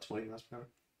run about 20 miles per hour.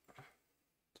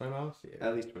 20 miles? Yeah.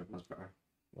 At least 20 miles per hour.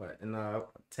 What in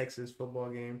Texas football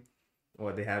game?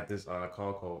 What they have this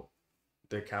call called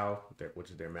their cow, which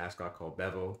is their mascot called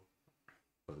Bevo,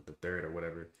 was it the third or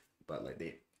whatever? But like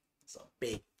it's a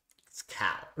big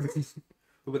cow. What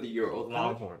about the year old?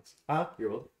 Longhorns. Huh?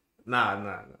 Year old?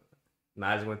 Nah.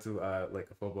 I just went to like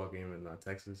a football game in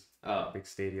Texas. Big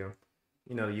stadium.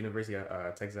 You know, the University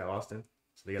of Texas at Austin.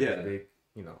 So they got this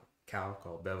big, cow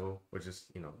called Bevo, which is,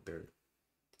 their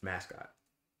mascot.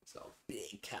 So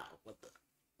big cow with the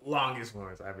longest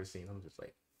horns I've ever seen. I'm just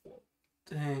like, whoa.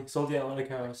 Dang, sold you a lot of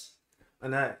cows.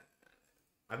 And I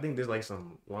think there's like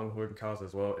some longhorn cows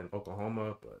as well in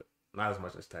Oklahoma, but not as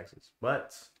much as Texas.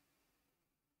 But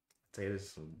I'd say there's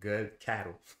some good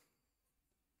cattle.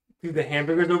 Dude, the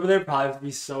hamburgers over there probably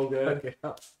be so good.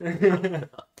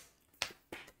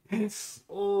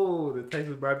 Oh, the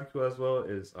Texas barbecue as well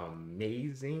is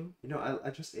amazing. I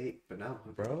just ate, but now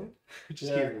I'm bro.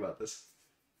 Just hearing about this.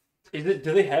 Do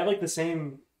they have like the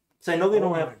same? So I know they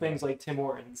don't have things like Tim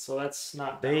Hortons, so that's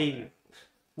not.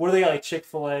 What do they got, like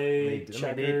Chick-fil-A?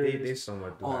 They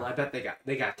somewhat do. I bet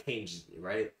they got Cane's,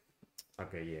 right?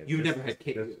 Okay, yeah. You've never had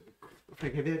Cane's.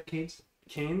 Have you had Cane's?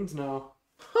 Cane's, no.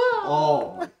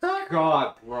 Oh my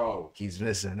god, bro. He's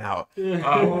missing out.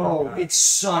 Oh, it's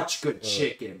such good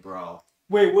chicken, bro.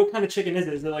 Wait, what kind of chicken is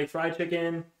it? Is it like fried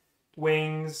chicken,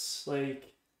 wings,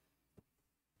 like?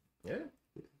 Yeah.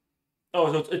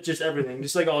 Oh, so it's just everything,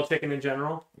 just like all chicken in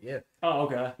general. Yeah. Oh,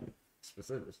 okay.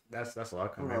 Specific. That's a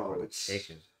lot coming out with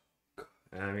chicken.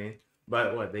 You know what I mean?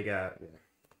 But what they got? Yeah,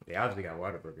 they obviously got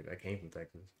Whataburger that came from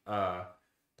Texas.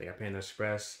 They got Panda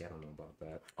Express. Yeah, I don't know about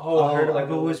that. Oh,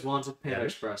 I've always wanted Panda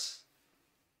Express.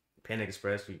 Panda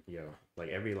Express, like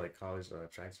every college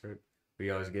transfer,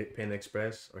 we always get Panda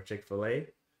Express or Chick-fil-A.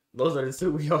 Those are the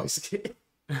two we always get.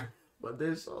 But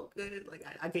they're so good. Like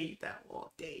I can eat that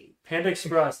all day. Panda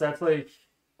Express, that's like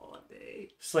all day.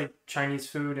 Just like Chinese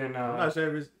food and I'm not sure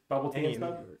if it's bubble tea and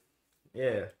stuff.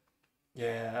 Yeah.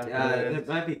 Yeah, there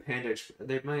might be Panda Express.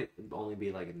 There might only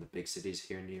be like in the big cities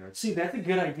here in New York. See, that's a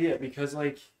good idea because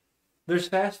like there's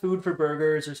fast food for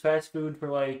burgers, there's fast food for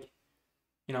like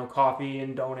coffee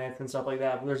and donuts and stuff like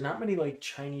that, but there's not many like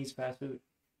Chinese fast food.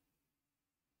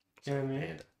 You know what I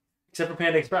mean? Except for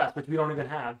Panda Express, which we don't even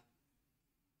have.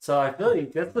 So I feel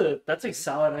like that's a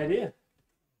solid idea.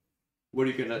 What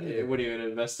are you gonna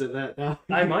invest in that now?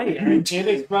 I might.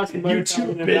 Panda Express. You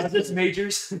two business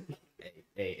majors.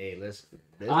 Hey, listen.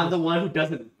 I'm the one who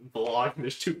doesn't belong.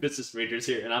 There's two business majors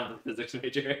here, and I'm the physics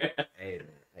major. hey,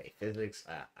 physics.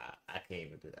 I can't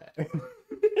even do that.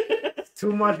 It's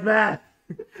too much math.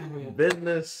 Oh, yeah.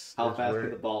 Business. How fast can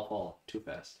the ball fall? Too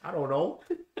fast. I don't know.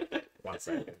 1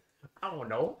 second. I don't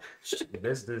know.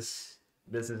 Business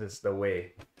is the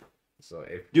way. So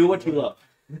if do what you love.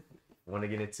 Want to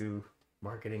get into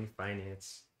marketing,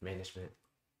 finance, management,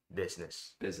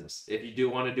 business. If you do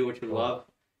want to do what you love,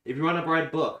 if you want to write a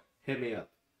book, hit me up.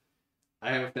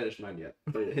 I haven't finished mine yet,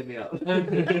 but hit me up.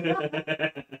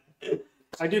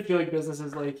 I do feel like business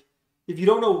is like, if you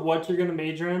don't know what you're gonna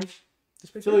major in,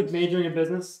 I feel like majoring in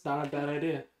business is not a bad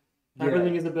idea. Yeah.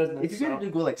 Everything is a business. If you're gonna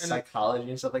go like psychology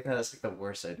and stuff like that, that's like the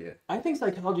worst idea. I think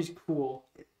psychology's cool.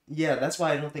 Yeah, that's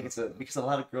why I don't think it's because a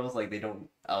lot of girls like they don't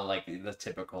like the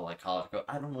typical like college girl.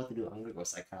 I don't know what to do. I'm gonna go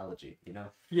psychology.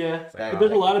 Yeah, but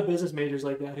there's a lot of business majors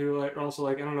like that who are also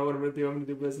like, I don't know what I'm gonna do. I'm gonna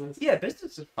do business. Yeah,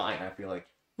 business is fine. I feel like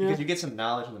because you get some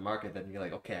knowledge in the market, then you're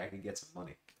like, okay, I can get some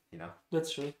money.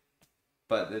 That's true.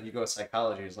 But then you go to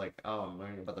psychology, it's like, oh, I'm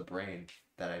learning about the brain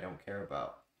that I don't care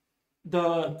about.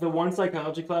 The one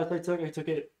psychology class I took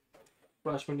it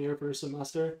freshman year for a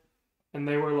semester, and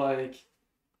they were like,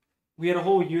 we had a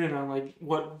whole unit on like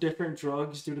what different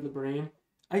drugs do to the brain.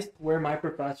 I swear my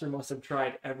professor must have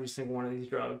tried every single one of these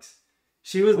drugs.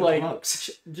 She was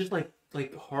just like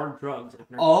hard drugs.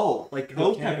 Like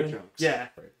coke type of drugs. Yeah.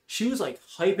 She was like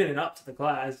hyping it up to the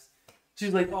class. She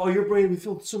was like, oh, your brain will be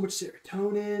filled with so much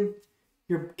serotonin.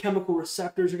 Your chemical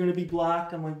receptors are going to be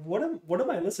blocked. I'm like, what am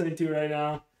I listening to right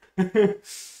now?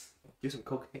 Do some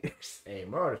cocaine. Hey,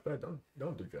 moral respect,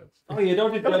 don't do drugs. Oh yeah,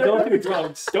 don't do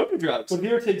drugs. Don't do drugs. But if you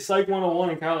ever take Psych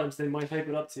 101 in college, they might hype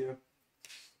it up to you.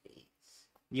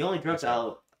 The only drugs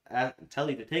I'll tell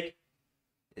you to take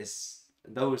is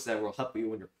those that will help you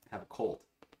when you have a cold.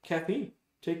 Caffeine.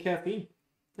 Take caffeine.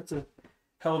 That's a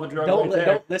hell of a drug.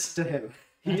 Don't listen to him.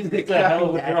 He's a hell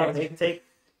of a drug.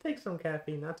 Take some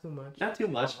caffeine, not too much. Not too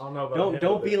much. I don't know about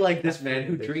don't be like this man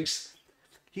who drinks.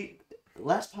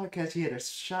 Last podcast he had a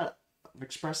shot of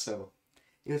espresso.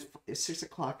 It's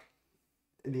 6:00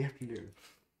 in the afternoon.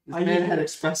 This man had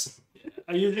espresso.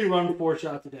 I usually run 4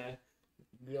 shots a day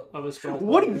of espresso.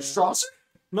 What are you, Strasser?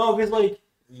 No, because like,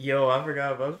 Yo, I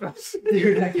forgot about that.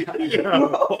 dude, that guy.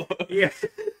 Yo. Yeah.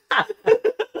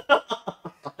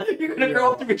 You're gonna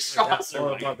grow up to be shots.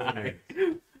 Oh my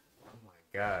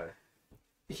god.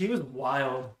 He was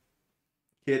wild.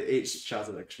 He had 8 shots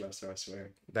of espresso, I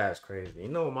swear. That's crazy. You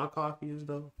know what my coffee is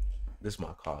though? This is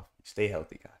my coffee. Stay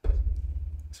healthy, guys.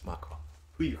 It's my coffee.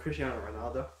 Who you, Cristiano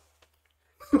Ronaldo?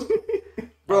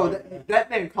 Bro, that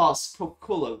man cost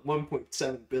Coca-Cola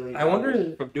 $1.7 billion. I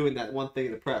wonder- from doing that one thing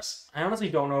in the press. I honestly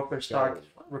don't know if their stock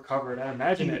recovered. I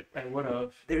imagine it would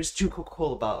have. There's 2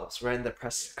 Coca-Cola bottles right in the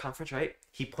press conference, right?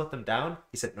 He put them down.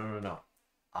 He said, no,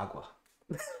 agua.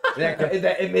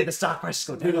 It made the stock prices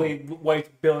go down. Literally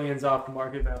wiped billions off the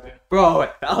market value. Bro,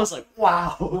 I was like,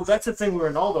 wow. Well, that's the thing with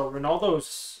Ronaldo.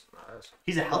 Ronaldo's,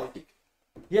 He's a health freak.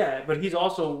 yeah, but he's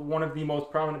also one of the most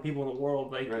prominent people in the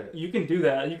world. Like, Right. you can do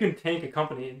that. You can tank a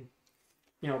company,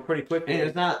 pretty quickly.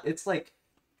 And it's like,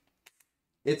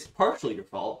 it's partially your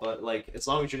fault, but like, as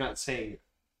long as you're not saying,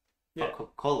 Yeah.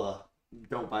 Coca-Cola,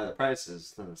 don't buy the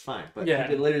prices, then it's fine. But Yeah.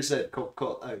 he later said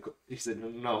Coca-Cola, he said,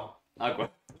 no, agua.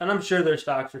 And I'm sure their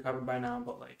stocks recovered by now,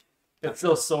 but like, it's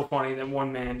still so funny that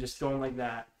one man just going like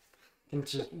that can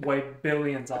just wipe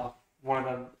billions off one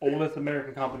of the oldest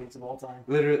American companies of all time.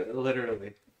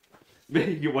 Literally.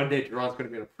 One day, Jaron's going to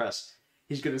be in a press.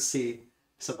 He's going to see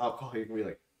some alcohol. You're going to be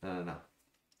like, no.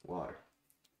 Water.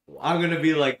 I'm going to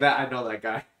be like that. I know that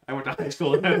guy. I went to high school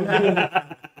with him.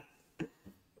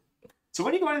 So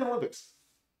when are you going to the Olympics?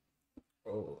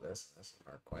 Oh, that's a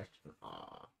hard question.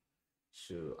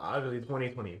 Shoot, obviously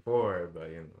 2024, but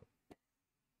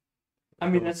I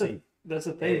mean, We'll that's see. the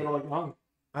thing. Hey. They're all young.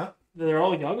 Huh? They're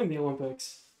all young in the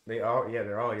Olympics. they're all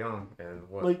young, and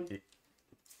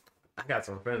I got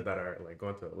some friends that are like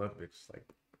going to the Olympics, like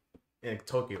in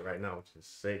Tokyo right now, which is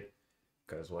sick,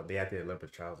 because they had the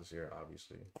Olympic trials this year,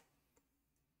 obviously.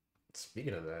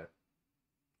 Speaking of that,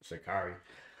 Shikari.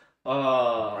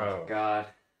 Oh, Bro. God.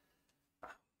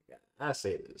 I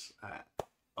say this.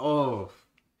 So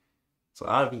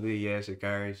obviously, yeah,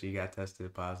 Shikari, she got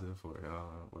tested positive for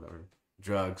whatever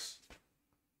drugs,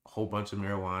 a whole bunch of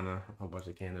marijuana, a whole bunch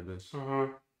of cannabis. Uh-huh.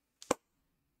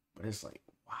 But it's like,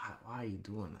 why are you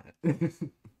doing that?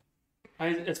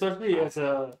 Especially as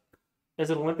an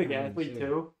Olympic Mm, athlete sure.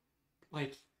 too.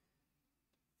 Like,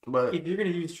 But if you're gonna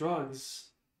use drugs,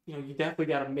 you definitely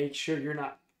got to make sure you're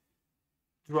not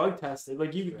drug tested.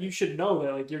 Like, you should know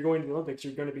that, like, you're going to the Olympics,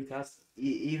 you're going to be tested.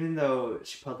 Even though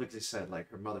she publicly said, like,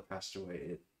 her mother passed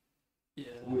away, Yeah.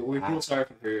 we feel sorry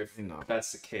for her if you know,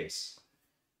 that's the case.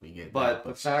 we get But that,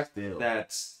 the fact still,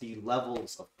 that the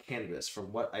levels of cannabis,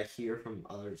 from what I hear from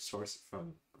other sources,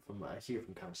 from I hear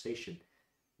from conversation,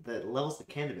 the levels of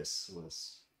cannabis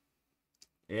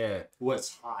yeah,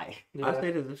 was high, I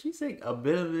say this, if she take a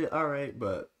bit of it, all right,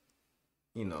 but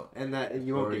and that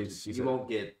you won't Or get she you said- won't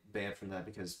get banned from that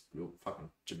because fucking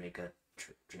Jamaica,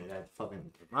 Trinidad,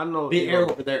 fucking I know the air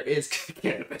over there is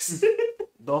cannabis.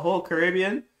 the whole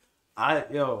Caribbean. I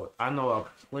know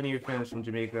plenty of friends from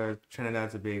Jamaica, Trinidad,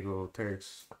 Tobago,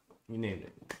 Turks, you name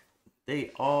it.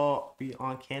 They all be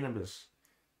on cannabis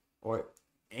or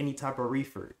any type of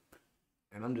reefer,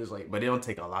 and I'm just like, but they don't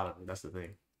take a lot of it. That's the thing.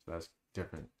 So that's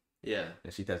different. Yeah,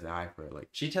 And she tested high for it, like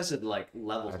she tested like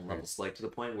levels and Okay. levels, like to the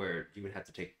point where you would have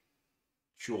to take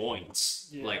joints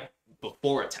Yeah. like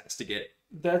before a test to get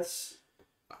That's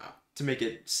to make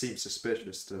it seem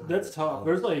suspicious. tough.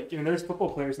 There's there's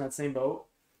football players in that same boat.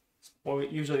 Well,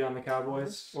 usually on the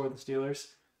Cowboys or the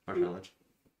Steelers. Our knowledge.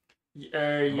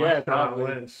 Yeah,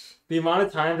 probably. The amount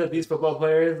of time that these football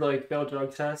players like fail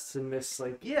drug tests and miss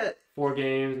like Yeah, 4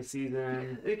 games a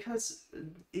season. because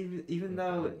even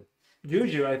though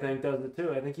Juju, I think, does it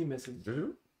too. I think he misses.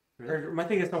 Or am I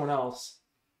thinking of someone else?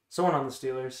 Someone on the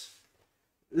Steelers.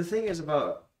 the thing is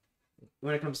about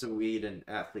when it comes to weed and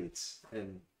athletes,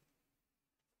 and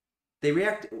they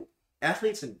react.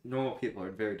 Athletes and normal people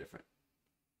are very different.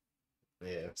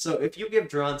 Yeah. So if you give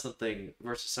Jaron something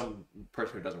versus some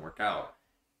person who doesn't work out,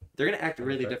 they're gonna act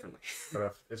really Okay. differently.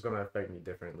 But it's gonna affect me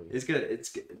differently. It's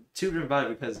two different body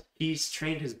because he's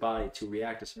trained his body to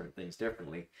react to certain things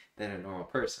differently than a normal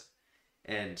person,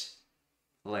 and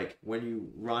like when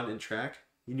you run and track,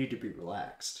 you need to be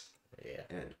relaxed. Yeah.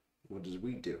 And what does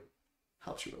weed do?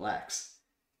 Helps you relax.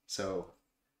 So,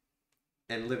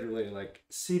 and literally like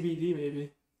CBD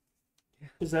maybe.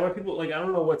 Is that what people like? I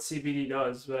don't know what CBD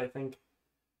does, but I think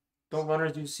don't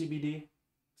runners use CBD?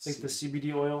 Like the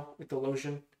CBD oil, like the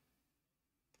lotion.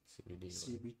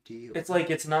 CBD. It's like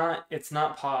it's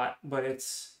not pot, but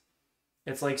it's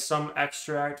like some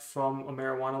extract from a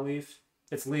marijuana leaf.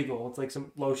 It's legal. It's like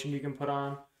some lotion you can put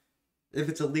on. If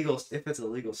it's a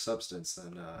legal substance,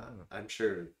 then I'm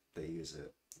sure they use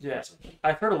it. Yeah,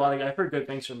 I've heard I've heard good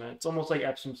things from it. It's almost like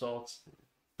Epsom salts.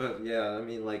 But yeah, I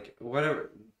mean, like whatever,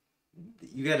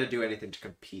 you got to do anything to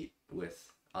compete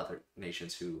with other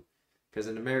nations because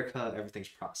in America everything's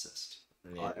processed.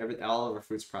 Yeah. All of our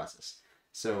food's processed.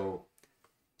 So,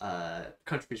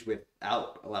 countries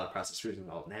without a lot of processed foods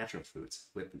and all natural foods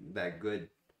with that good,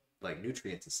 like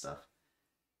nutrients and stuff,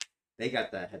 they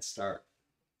got that head start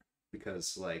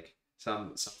because like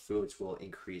some foods will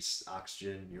increase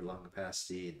oxygen, your lung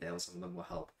capacity. Some of them will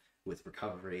help with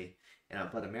recovery.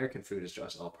 But American food is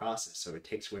just all processed, so it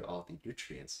takes away all the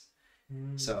nutrients.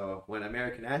 So when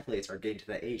American athletes are getting to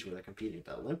that age where they're competing at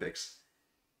the Olympics,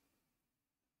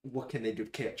 what can they do to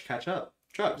catch up?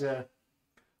 Drugs. Yeah.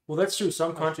 Well, that's true.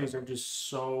 Some countries are just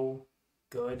so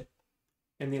good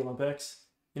in the Olympics,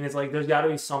 and it's like there's got to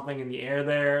be something in the air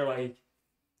there, like.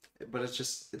 But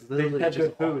it's literally have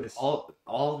just good food.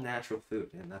 all natural food,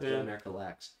 and that's what America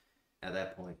lacks at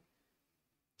that point.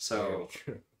 So.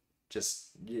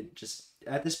 Just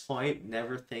at this point,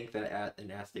 never think that an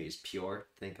athlete is pure.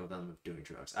 Think of them doing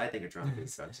drugs. I think a drunk doing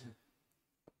drugs.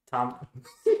 Tom.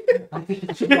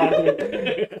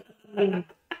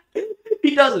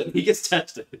 He doesn't. He gets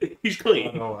tested. He's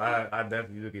clean. No, I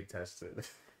definitely do get tested.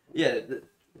 Yeah,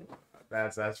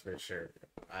 that's for sure.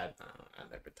 I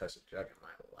never touched a drug in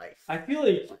my life. I feel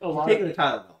like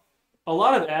a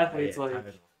lot of athletes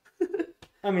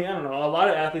I mean, I don't know. A lot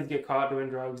of athletes get caught doing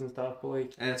drugs and stuff, but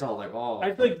like, and it's all like, oh,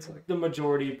 I feel like the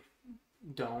majority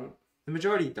don't. The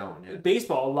majority don't. Yeah.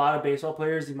 Baseball, a lot of baseball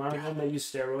players, the amount of them that use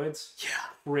steroids,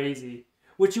 crazy.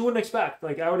 Which you wouldn't expect.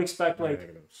 Like I would expect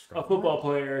like a football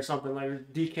player or something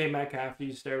like DK Metcalf to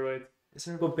use steroids.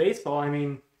 But baseball, I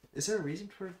mean, is there a reason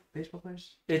for baseball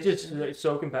players? It's just it's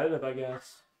so competitive, I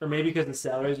guess, or maybe because the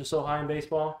salaries are so high in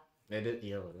baseball. It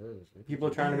is. People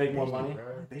are trying to make more money.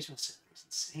 Baseball salary is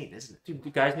insane, isn't it? Dude, the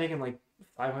guy's making like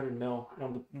 $500 million.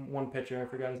 One pitcher, I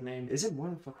forgot his name. Is it more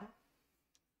than football?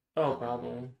 Oh,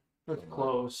 probably. That's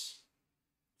close.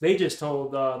 They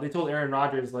told Aaron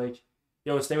Rodgers like,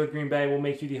 "Yo, stay with Green Bay. We'll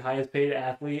make you the highest paid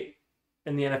athlete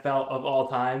in the NFL of all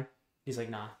time." He's like,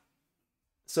 "Nah."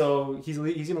 So he's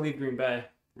gonna leave Green Bay.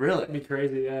 Really? It'd be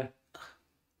crazy, yeah.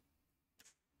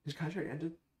 His contract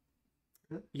ended.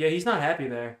 Really? Yeah, he's not happy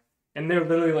there. And they're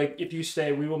literally like, if you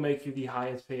stay, we will make you the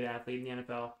highest paid athlete in the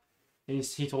NFL. And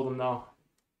he told them no.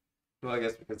 Well, I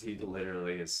guess because he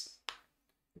literally is.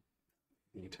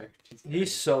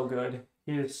 He's so good.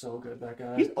 He is so good, that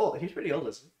guy. He's old. He's pretty old,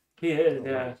 isn't he? He is,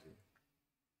 yeah.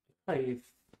 Like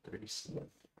 37.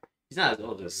 He's not as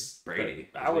old as Brady.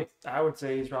 I would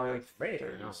say he's probably like Brady.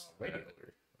 No, Brady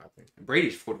older, I think.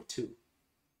 Brady's 42.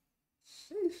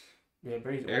 Yeah,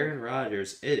 Brady's Aaron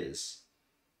Rodgers is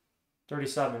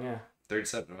 37, yeah.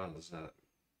 37. Well, it's not.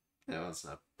 No, it's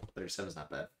not. 37 is not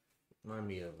bad. Remind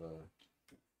me of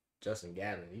Justin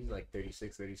Gatlin. He's like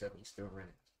 36, 37. He's still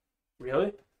running.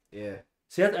 Really? Yeah.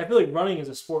 See, I feel like running is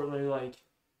a sport where like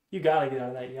you gotta get out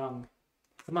of that young.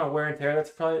 The amount of wear and tear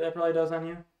that probably does on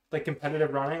you. Like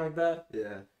competitive running like that.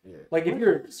 Yeah. Like if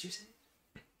you're.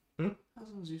 How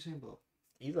old was Usain Bolt?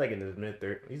 He's like in his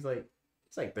mid-30s. He's like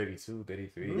 32,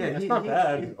 33. Yeah, that's not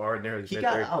bad. He's ordinary. He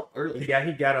got out early. Yeah,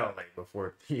 he got out like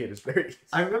before he hit his 30s.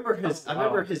 I remember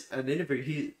an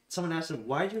interview. Someone asked him,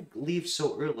 "Why'd you leave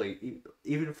so early,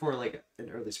 even for like an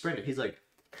early sprinter?" He's like,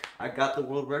 "I got the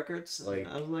world records." Like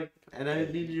I was like, and I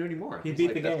didn't need to do any more. He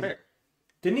beat the game. Fair.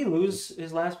 Didn't he lose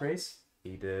his last race?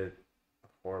 He did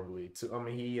horribly too. I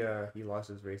mean, he lost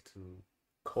his race to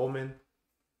Coleman,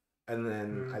 and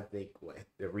then I think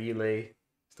the relay.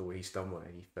 The way he stumbled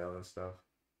and he fell and stuff.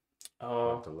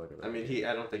 Oh, I mean,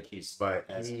 I don't think he's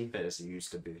as fit as he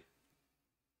used to be.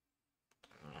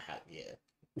 Yeah,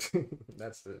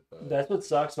 that's it. That's what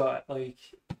sucks about like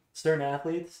certain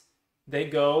athletes. They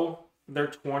go their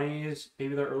 20s,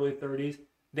 maybe their early 30s.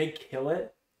 They kill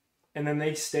it, and then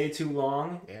they stay too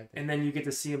long, and then you get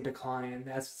to see them decline.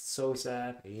 That's so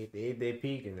sad. They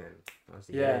peak and then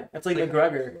it's like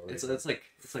McGregor.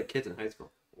 It's like kids in high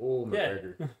school. Oh,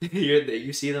 McGregor. Yeah.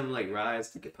 You see them like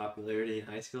rise to get popularity in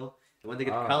high school, and when they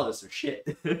get to college, they're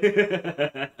shit.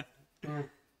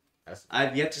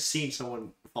 I've yet to see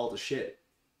someone fall to shit.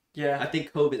 Yeah, I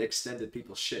think COVID extended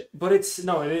people's shit. But it's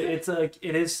like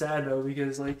it is sad though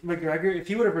because like McGregor, if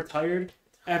he would have retired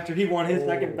after he won his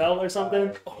second belt or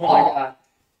something, oh my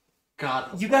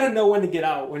god, you got to know when to get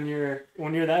out when you're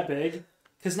that big.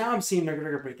 Because now I'm seeing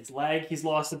McGregor break his leg. He's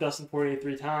lost to Dustin Poirier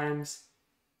 3 times.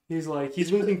 He's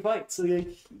losing fights. So like,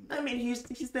 I mean, he's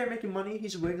there making money.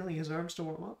 He's wiggling his arms to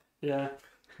warm up. Yeah.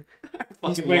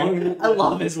 I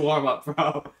love his warm up,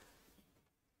 bro.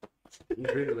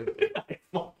 He's really I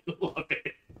fucking love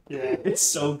it. Yeah. It's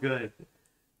so good.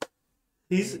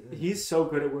 He's so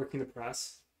good at working the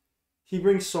press. He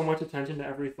brings so much attention to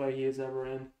every fight he is ever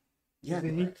in. Yeah,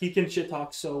 He can shit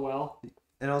talk so well.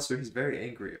 and also he's very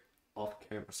angry off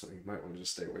camera, so you might want to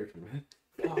just stay away from it.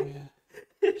 Oh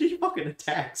yeah. He fucking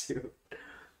attacks you.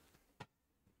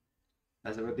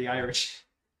 As with the Irish.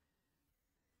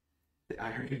 The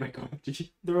Irish might go after you.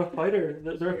 They're a fighter.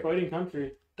 They're a fighting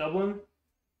country. Dublin.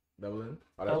 Dublin.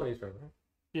 Oh, that's where he's from, right?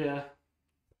 Yeah.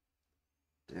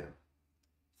 Damn.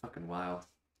 Fucking wild.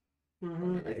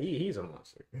 Mm-hmm. Yeah, he's a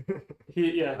monster. He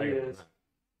is.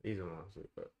 He's a monster,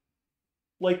 but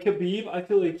Like Khabib, I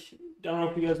feel like I don't know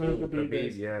if you guys know who Khabib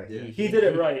is. yeah, He did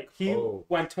it right. He cold.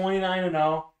 went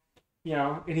 29-0,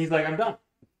 and he's like, I'm done.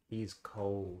 He's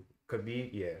cold. Khabib,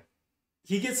 yeah.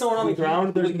 He gets someone on the Wait,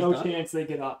 ground, there's he's no done? chance they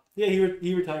get up. Yeah,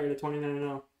 he retired at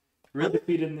 29-0. Really?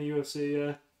 Undefeated in the UFC,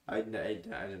 yeah. I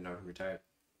didn't know he retired.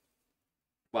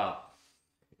 Wow.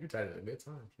 You're tired at a good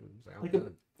time. He was like, I'm Like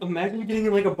done. Imagine getting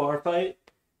in like a bar fight,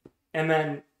 and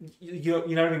then you don't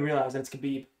even realize that it's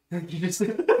Khabib. You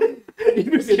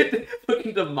just get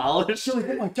fucking demolished. you're like,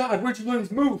 oh my god, where'd you learn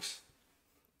these moves?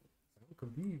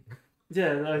 Khabib.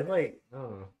 Yeah, That's like, I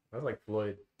don't know. That's like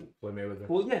Floyd Mayweather.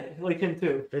 well, yeah, like him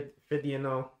too. 50 and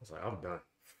 0. It's like, I'm done.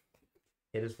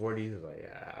 Hit his 40s. It's like,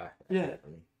 Yeah.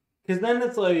 Because then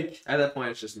it's like, At that point,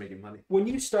 it's just making money. when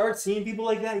you start seeing people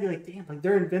like that, you're like, damn, like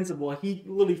they're invincible. He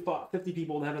literally fought 50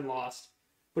 people and haven't lost.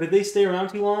 But if they stay around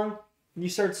too long, and you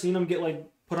start seeing them get like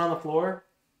put on the floor,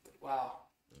 wow.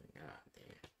 God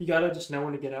damn. You gotta just know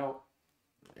when to get out.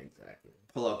 Exactly.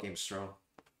 Pull-out game's strong.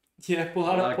 Yeah, pull A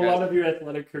lot out of pull guys- out of your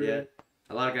athletic career. Yeah.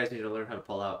 A lot of guys need to learn how to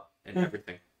pull out and Yeah.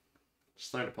 everything.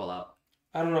 Just learn to pull out.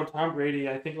 I don't know, Tom Brady,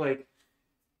 I think like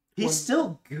He's When-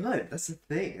 still good. That's the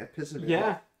thing. That pisses me yeah,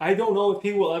 off. I don't know if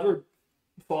he will ever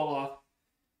fall off.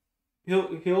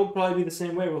 He'll probably be the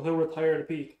same way where he'll retire at a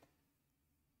peak.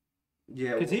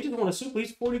 Yeah. Because he just won a Super Bowl.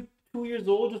 He's 42 years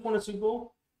old, just won a Super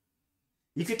Bowl.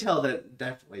 You could tell that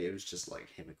definitely it was just like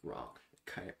him and Gronk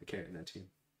carrying that team.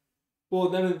 Well,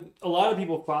 then a lot of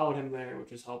people followed him there,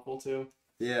 which is helpful too.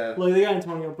 Yeah. Like they got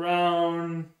Antonio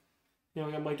Brown, we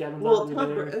got Mike Evans. Well,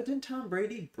 already there. didn't Tom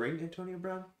Brady bring Antonio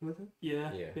Brown with him?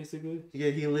 Yeah, Yeah. basically. Yeah,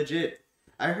 he legit.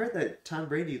 I heard that Tom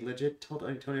Brady legit told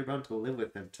Antonio Brown to live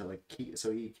with him to like keep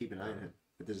he keep an eye on him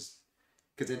with his,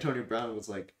 because Antonio Brown was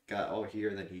like got all here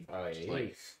and then he Oh, just, yeah.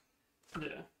 like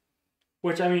Yeah.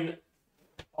 Which I mean,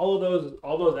 all those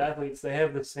athletes, they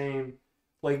have the same,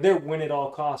 like they're win at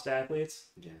all cost athletes.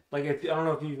 yeah. Like if I don't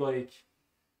know if you like,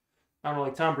 I don't know,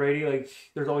 like Tom Brady, like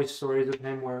there's always stories of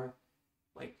him where,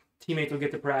 like teammates will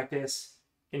get to practice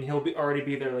and he'll already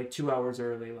be there like 2 hours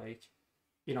early, like,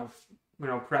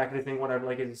 practicing whatever,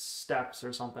 like his steps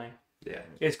or something. Yeah.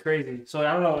 It's crazy. So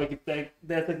I don't know, like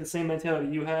that's like the same mentality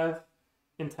you have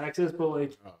in Texas, but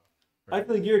like Oh, I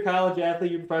feel like you're a college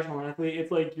athlete, you're a professional athlete.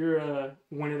 It's like you're a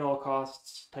win at all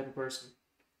costs type of person.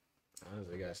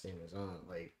 honestly, got to his own.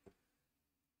 Like,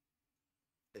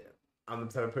 yeah, I'm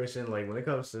the type of person, like, when it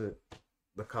comes to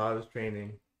the college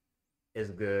training, it's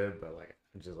good, but, like,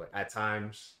 I'm just, like, at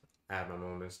times, I have my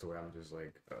moments to where I'm just,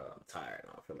 like, I'm tired.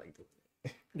 I don't feel like doing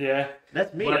it. Yeah.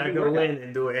 That's me. But at I the go workout. in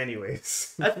and do it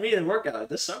anyways. That's me in the workout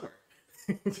this summer.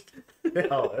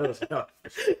 Oh, it was tough.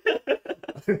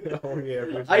 Oh, yeah.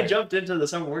 for I sure. jumped into the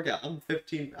summer workout.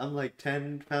 I'm like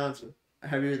 10 pounds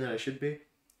heavier than I should be.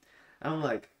 I'm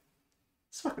like,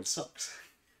 this fucking sucks.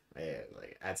 Yeah,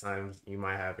 like, at times, you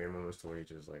might have your moments where you're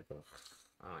just like, ugh,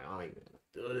 I don't even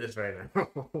do this right now.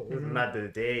 It's not the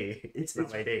day. It's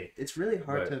not my day. It's really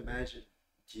hard But- to imagine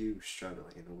you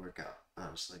struggling in the workout,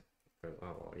 honestly. Oh,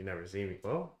 well, you never see me.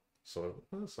 Well,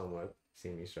 somewhat see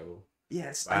me struggle. Yeah,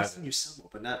 it's I- nice when you stumble,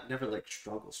 but never like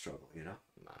struggle, you know?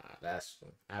 Nah,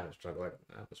 I haven't struggled.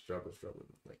 I haven't struggled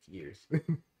like years.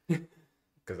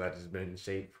 Because I just been in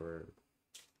shape for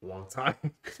a long time.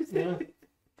 Yeah.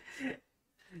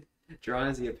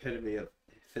 Jaron is the epitome of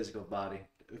physical body,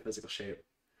 physical shape.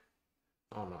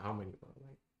 I don't know how many. Like,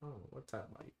 I don't know what type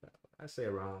of body fat. I say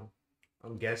around.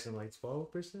 I'm guessing like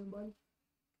 12% body.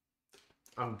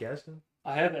 I'm guessing.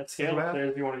 I have that scale Wow. up there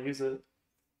if you want to use it.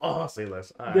 Oh, I'll say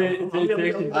less. All They- I'm they- gonna they-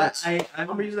 use I'm I'm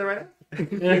gonna use that right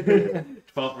now.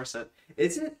 12%.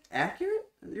 Is it accurate?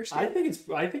 Your I scale?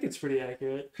 think it's pretty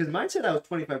accurate. Because mine said I was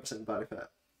 25% body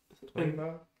fat.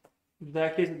 25. In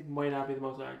that case, it might not be the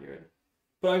most accurate.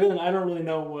 But again, I don't really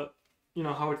know what,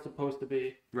 how it's supposed to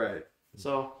be. Right.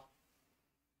 So,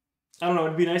 I don't know.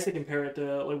 It'd be nice to compare it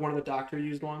to like one of the doctor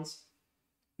used ones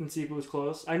and see if it was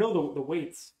close. I know the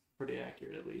weight's pretty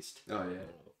accurate at least. Oh, yeah.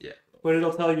 But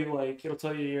it'll tell you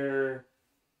your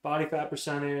body fat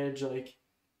percentage, like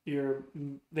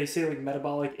they say like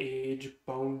metabolic age,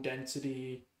 bone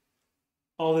density,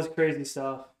 all this crazy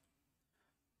stuff.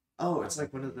 Oh, it's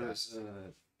like one of those.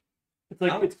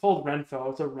 It's called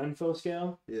Renfo. It's a Renfo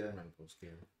scale. Yeah. Renfo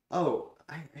scale. Oh,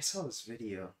 I saw this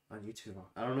video on YouTube.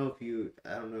 I don't know if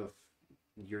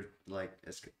you're like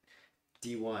as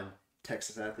D1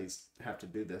 Texas athletes have to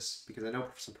do this because I know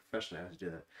some professional athletes do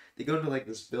that. They go into like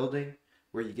this building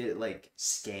where you get like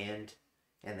scanned,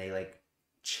 and they like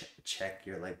check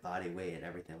your like body weight and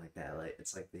everything like that. Like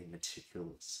it's like they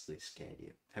meticulously scan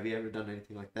you. Have you ever done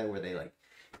anything like that where they like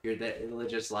you're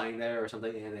just lying there or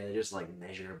something and they just like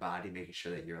measure your body, making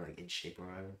sure that you're like in shape or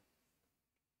whatever?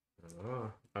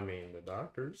 I mean, the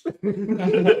doctors. I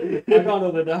don't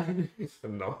know the doctor.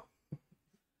 No.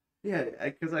 Yeah,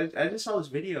 because I just saw this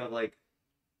video of like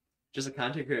just a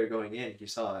content creator going in. You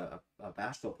saw a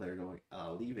basketball player going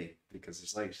leaving because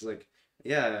it's like she's like,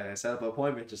 yeah, I set up an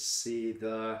appointment to see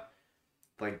the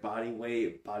like body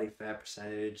weight, body fat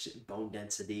percentage, bone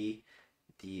density,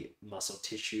 the muscle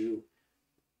tissue,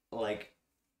 like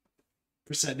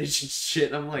percentage and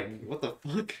shit. I'm like, what the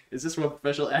fuck? Is this what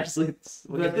professional athletes?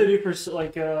 What they do for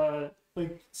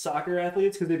like soccer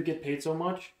athletes because they get paid so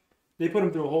much, they put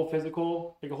them through a whole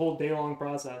physical, like a whole day long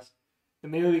process,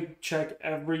 and they like check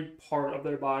every part of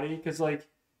their body because like,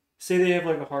 say they have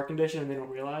like a heart condition and they don't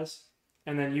realize,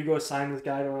 and then you go sign this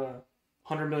guy to a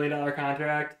 $100 million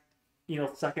contract, you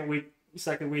know, second week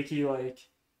he like,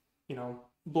 you know,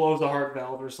 blows a heart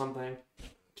valve or something,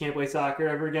 can't play soccer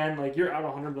ever again, like you're out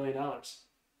 $100 million.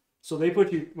 So they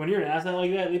put you, when you're an athlete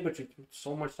like that, they put you through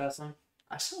so much testing.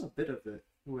 I saw a bit of it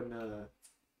when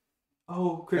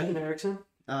Christian Eriksen?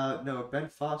 No, Ben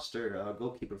Foster,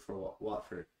 goalkeeper for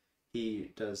Watford.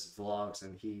 He does vlogs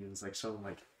and he was like showing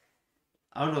like,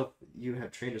 I don't know if you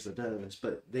have trainers that do this,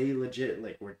 but they legit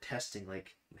like were testing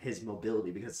like his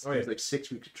mobility because it was like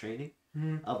 6 weeks of training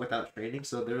without training.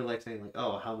 So they were like saying like,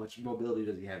 oh, how much mobility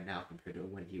does he have now compared to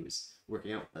when he was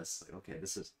working out with us? Like, okay,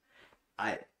 this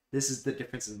is the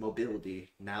difference in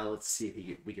mobility. Now let's see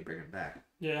if we can bring him back.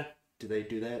 Yeah. Do they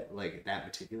do that like that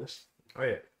meticulous? Oh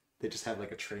yeah. They just have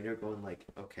like a trainer going like,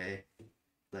 okay,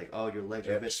 like, oh, your legs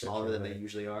are a bit smaller than they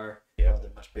usually are. Yeah. Oh,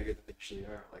 they're much bigger than they usually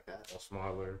are, like that. Or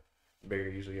smaller, bigger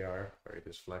usually are, or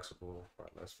just flexible, or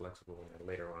less flexible. And then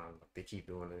later on, they keep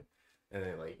doing it, and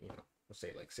then like let's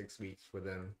say like 6 weeks with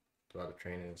them throughout the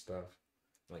training and stuff.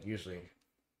 Like usually,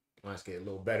 when I just get a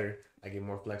little better, I get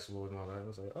more flexible and all that. I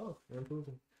was like, oh, you're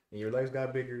improving, and your legs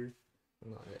got bigger,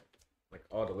 and all that, like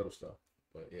all the little stuff.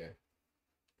 But yeah.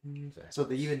 So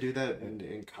they even do that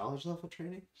in college level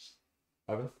training?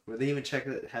 Where they even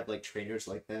have like trainers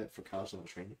like that for college level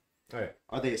training? Oh yeah.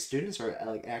 Are they students or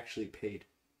like actually paid?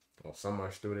 Well, some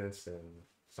are students and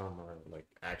some are like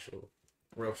actual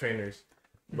real trainers.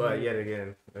 But yet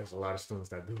again, there's a lot of students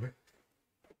that do it.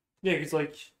 Yeah, because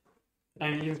like, I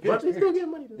mean, but they still get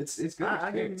money. Though. It's good. I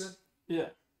give them that. Yeah.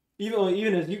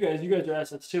 Even as you guys are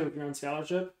assets too. If you're on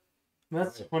scholarship,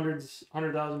 that's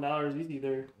 $100,000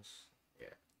 easy.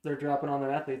 They're dropping on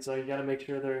their athletes, so you got to make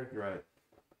sure they're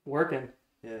working.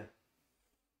 Yeah.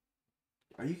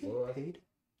 Are you getting paid?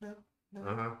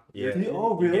 No. Yeah.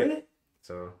 Oh, really? Yeah.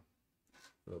 So,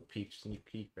 a little sneak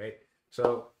peek, right?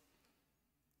 So,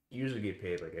 you usually get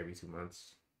paid like every 2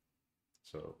 months.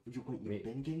 So, You've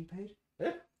been getting paid?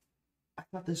 Yeah. I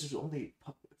thought this was only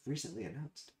recently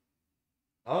announced.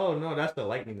 Oh no, that's the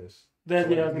likeliness. That's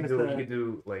so yeah. You could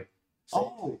do like. Say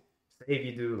if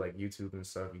you do like YouTube and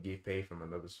stuff, you get paid from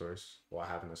another source while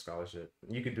having a scholarship.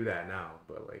 You can do that now,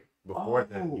 but like before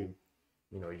then,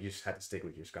 you just had to stick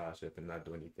with your scholarship and not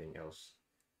do anything else.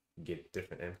 Get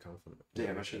different income from it.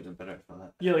 Damn, I should have done better for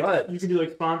that. Yeah, like you can do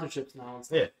like sponsorships now and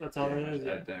stuff. Yeah, that's all it is.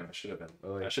 Yeah. Damn, I should have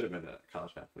been. I should have been a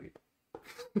college athlete.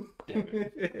 Damn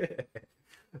it.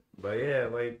 But yeah,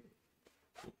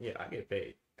 I get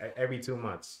paid every 2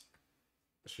 months.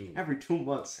 Shoot. Every 2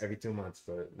 months. Every 2 months,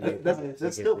 but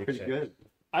that's still pretty good.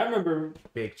 I remember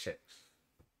big checks.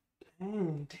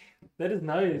 Dang, that is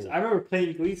nice. I remember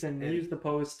Clayton Gleason. He used to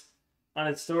post on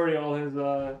his story all his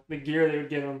the gear they would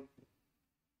give him.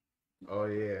 Oh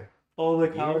yeah. All the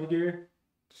college gear.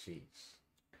 Jeez.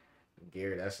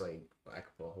 Gear, that's like I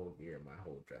could put a whole gear in my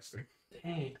whole dresser.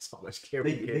 Dang. That's how much gear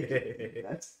we get.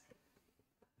 That's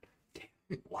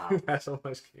wow. That's how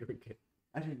much gear we get.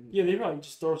 I didn't. Yeah, they probably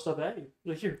just throw stuff at you.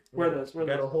 Like here, wear this. You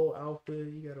got a whole outfit.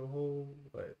 You got a whole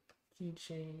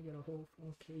keychain. You got a whole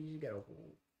phone case. You got a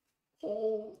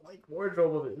whole like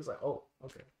wardrobe of it. It's like, oh,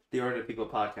 okay. The Ordinary People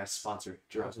podcast sponsor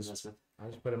Jaron and Nesmith. I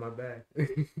just put it in my bag.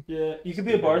 Yeah, you could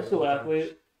be a Barstool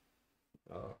athlete.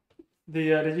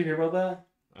 Did you hear about that?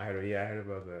 I heard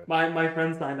about that. My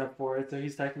friend signed up for it, so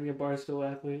he's technically a Barstool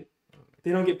athlete.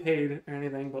 They don't get paid or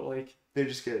anything, but like they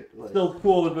just get like still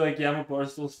cool to be like, yeah, I'm a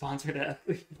Barstool sponsored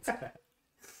athlete.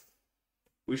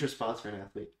 We should sponsor an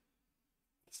athlete.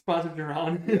 Sponsored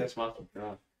Jaron. Yeah, sponsored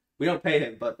Jaron. We don't pay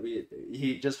him, but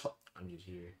he just I'm just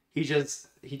here. he just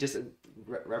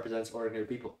represents ordinary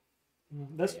people.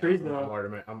 That's crazy I'm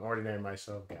though. I'm ordinary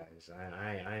myself, guys.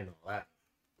 I ain't know that.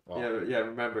 Well, Yeah.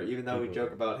 Remember, even though we people-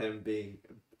 joke about him being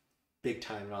big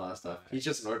time and all that stuff, he's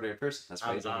just an ordinary person. That's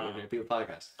why he's on the Ordinary People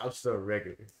podcast. I'm still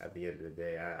regular at the end of the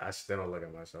day. I still don't look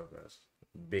at myself as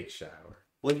big shower.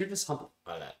 Well, you're just humble.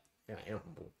 Yeah, I am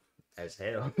humble as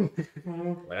hell.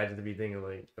 Like I just be thinking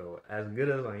like, yo, as good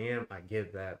as I am, I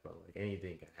get that, but like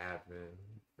anything can happen.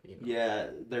 You know. Yeah,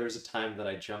 there was a time that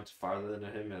I jumped farther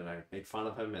than him and I made fun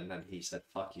of him, and then he said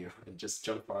 "fuck you" and just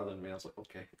jumped farther than me. I was like,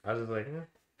 okay. I was just like,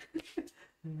 yeah.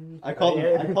 I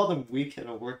called him weak in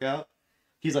a workout.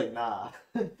 He's like, nah,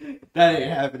 that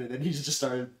ain't happening. And he just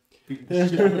started beating the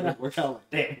shit out of the workout. I'm like,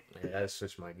 damn. Yeah, I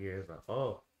switched my gears. Like,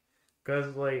 oh,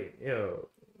 cause like, yo,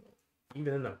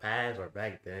 even in the past or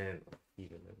back then,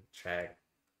 even in track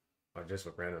or just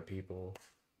with random people,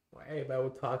 like, hey, man, will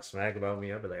talk smack about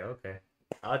me. I'll be like, okay,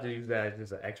 I'll just use that as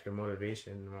just an extra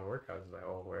motivation in my workouts. Like,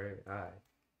 oh, word, all right,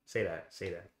 say that.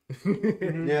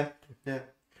 Yeah.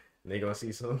 And they gonna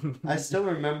see some. I still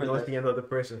remember Don't that. see another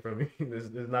person from me.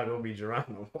 There's not gonna be Jaron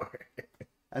no more.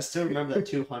 I still remember that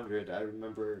 200. I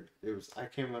remember it was. I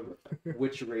can't remember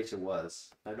which race it was.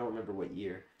 I don't remember what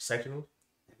year. Sectional.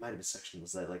 It might have been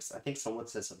sectionals. That like I think someone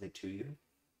said something to you,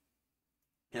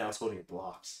 and I was holding your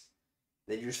blocks.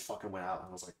 Then you just fucking went out, and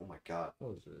I was like, oh my god.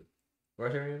 What was it?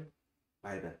 Russian.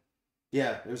 Might have been.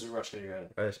 Yeah, it was a Russian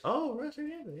area. Oh,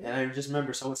 Russian. Yeah. And I just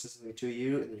remember someone said something to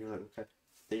you, and then you're like, okay.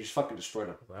 Then you just fucking destroyed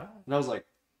him. Wow. And I was like,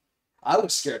 I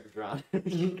was scared to drown. I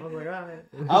was like, all right.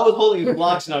 I was holding his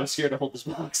blocks, and I was scared to hold his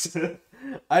blocks.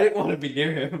 I didn't want to be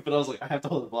near him, but I was like, I have to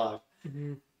hold the block. Hey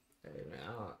man,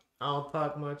 I don't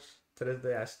talk much to this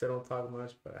day. I still don't talk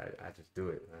much, but I just do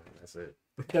it, man. That's it.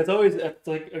 That's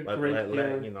like a great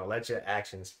feeling. Let your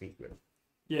actions speak with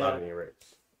Yeah, louder than your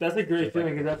words. that's a great Just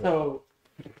feeling like- because that's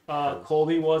how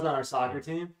Colby was on our soccer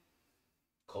team.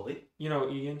 Colby? You know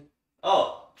Egan.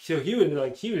 Oh. So he was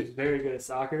very good at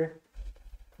soccer,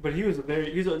 but he was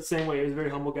the same way. He was a very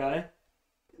humble guy.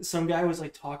 Some guy was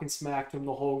like talking smack to him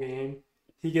the whole game.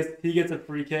 He gets a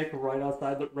free kick right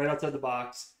outside the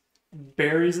box,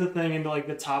 buries the thing into like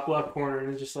the top left corner,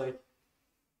 and is just like,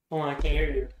 "Oh, I can't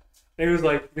hear you." It was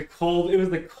like the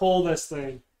coldest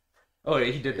thing. Oh,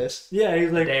 he did this? Yeah, he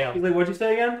was like, Damn. "What'd you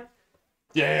say again?"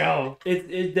 Damn.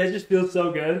 It that just feels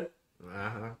so good.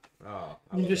 Oh,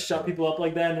 You just shut people up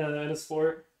like that in a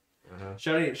sport.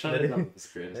 Shut it up.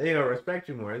 It's great. They don't respect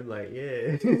you more. It's like,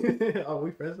 yeah. Oh,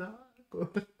 we friends now? Cool.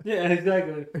 Yeah,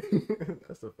 exactly.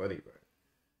 That's the funny part.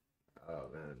 Oh,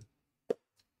 man.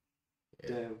 Yeah,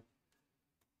 Damn.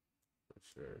 for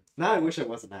sure. Now I wish I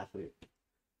was an athlete.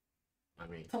 I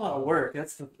mean, It's a lot of work.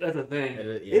 That's the thing.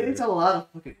 It's a lot of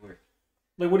fucking work.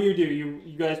 Like, what do?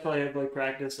 You guys probably have like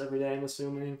practice every day. I'm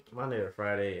assuming. Monday to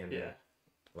Friday, and Yeah.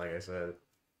 like I said,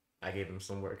 I gave him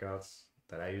some workouts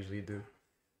that I usually do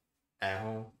at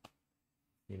home.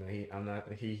 You know,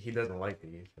 he doesn't like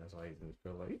these. That's why he doesn't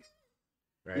feel like.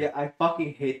 Right? Yeah, I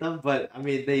fucking hate them, but I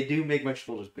mean, they do make my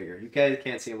shoulders bigger. You guys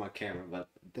can't see them on camera, but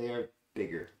they are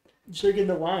bigger. You should get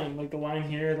the line. Like the line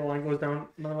here, the line goes down.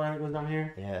 Another line goes down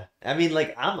here. Yeah. I mean,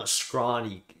 like, I'm a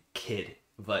scrawny kid,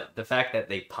 but the fact that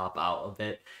they pop out a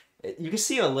bit, you can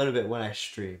see a little bit when I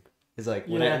stream. It's like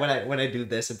when I do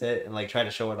this a bit and like try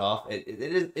to show it off,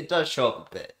 it does show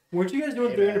up a bit. Weren't you guys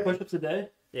doing 300 push-ups a day?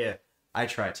 Yeah, I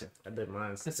try to. I did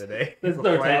mine today. That's so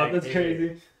Before I tough. even That's came crazy.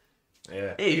 here.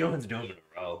 Yeah, Hey, you don't have to do them in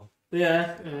a row.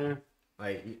 Yeah.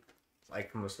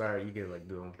 like from the start, you can like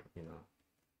do them, you know,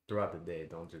 throughout the day.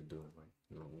 Don't just do them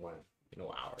like one,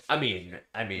 hour. I mean,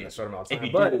 In a short amount of if time.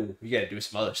 you But do, you gotta do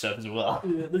some other stuff as well.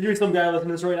 Yeah. There's gonna be some guy listening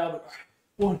to this right now, but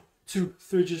 1, 2,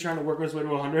 3, just trying to work his way to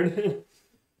 100.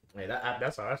 hey,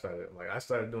 that's how I started. Like I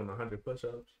started doing 100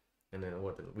 push-ups, and then a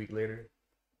week later,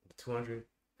 200.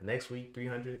 The next week,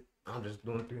 300. I'm just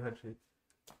doing 300.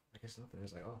 I guess nothing.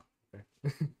 It's like, oh,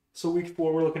 okay. So week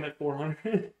 4, we're looking at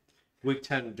 400. Week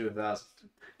 10 do 1,000. Can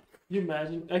you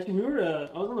imagine? Actually,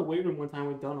 I was in the weight room one time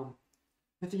with Dunham.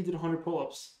 I think he did 100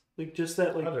 pull-ups. Like just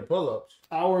that 100 pull-ups.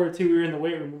 hour or two we were in the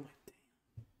weight room.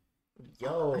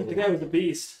 Yo, The guy was a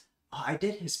beast. Oh, I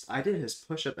did his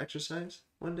push-up exercise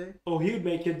one day. Oh, he would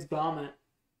make kids vomit.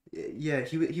 Yeah,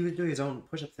 he was doing his own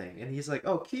push-up thing, and he's like,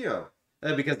 "Oh, Keo,"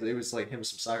 because it was like him,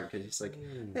 some soccer kid. He's like,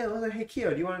 "Hey," I was like, "Hey,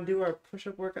 Keo, do you want to do our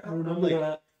push-up workout?" I I'm remember like,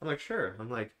 that. I'm like, sure. I'm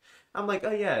like,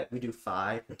 oh yeah, we do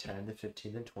 5, then 10, then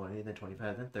 15, then 20, then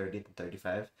 25, then 30, then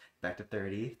 35, back to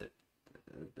 30,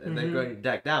 and then going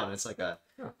back down. It's like but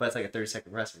it's like a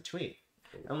 30-second rest in between.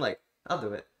 I'm like, I'll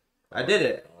do it. I did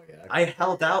it. Oh, yeah. I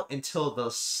held out until the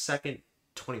second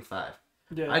 25.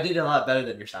 Yeah. I did a lot better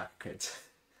than your soccer kids.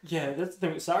 Yeah, that's the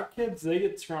thing. Soccer kids, they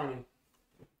get scrawny.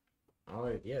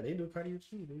 Oh yeah, they do cardio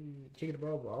too. They kicking the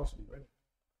ball, but also right.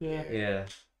 Yeah. Yeah.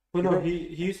 But no, he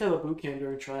used to have a boot camp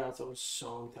during tryouts that was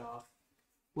so tough.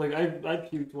 Like I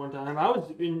puked one time. I was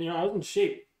in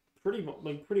shape pretty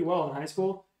well in high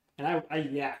school, and I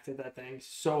yacked at that thing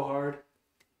so hard.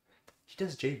 He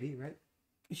does JV, right?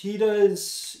 He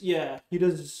does, yeah. He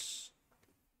does.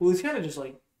 Well, he's kind of just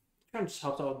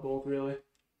helps out with both, really.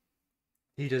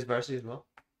 He does varsity as well.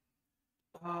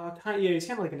 Yeah, he's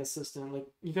kind of like an assistant. Like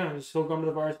he'll come to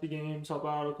the varsity games, help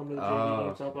out. He'll come to the JV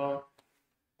games, help out.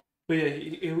 But yeah,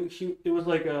 it was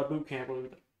like a boot camp where we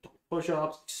would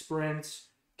push-ups, sprints,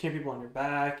 camp people on your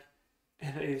back,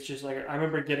 and it's just like I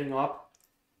remember getting up,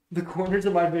 the corners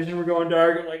of my vision were going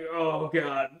dark. I'm like, oh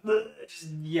god, just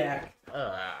yak.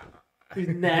 It was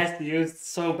nasty. It was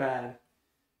so bad.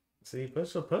 See,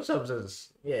 push-ups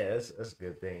is it's a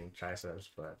good thing. Triceps,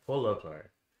 but pull-ups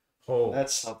are whole.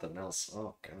 That's something else.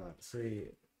 Oh god. See,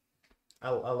 I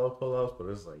love pull-ups, but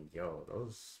it's like, yo,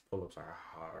 those pull-ups are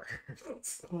hard.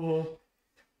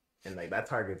 And like that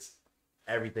targets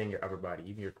everything, your upper body,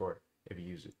 even your core, if you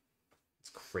use it. It's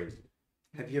crazy.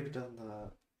 Have you ever done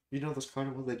those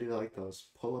carnivals they do like those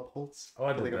pull-up holds? Oh,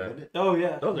 I did Like a that. minute? Oh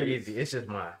yeah, Those are easy. It's just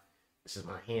my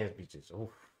hands be just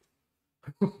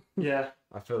yeah.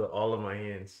 I feel it all of my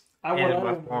hands I and want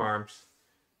my to forearms.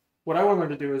 What I wanted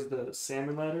to do is the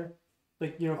salmon ladder,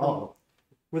 like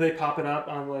where they pop it up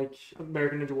on like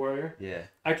American Ninja Warrior. Yeah.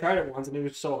 I tried it once and it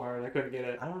was so hard I couldn't get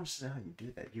it. I don't understand how you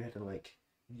do that. You had to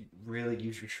really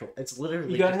use your shoulder. It's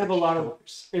literally You gotta just, have like, a lot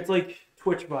shoulders. It's like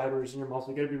twitch fibers in your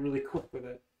muscle. You gotta be really quick with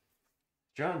it.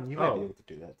 John, you might be able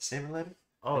to do that. Salmon ladder?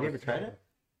 Oh, Have you ever tried it?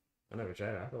 I never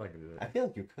tried it. I feel like I could do I that. feel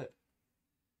like you could.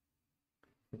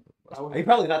 I would- You're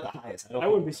probably not the highest. I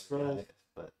wouldn't be surprised.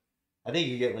 But I think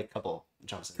you get like a couple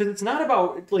jumps in. Because it's not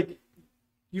about like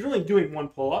you're only doing one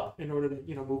pull up in order to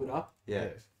move it up. Yeah.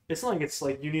 It's not like it's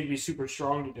like you need to be super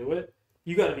strong to do it.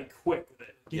 You got to be quick with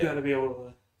it. You Yeah. got to be able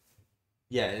to.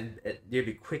 Yeah, and you have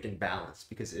to be quick and balanced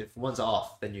because if one's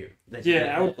off, then you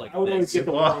Yeah, I would always this. get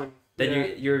the one. Then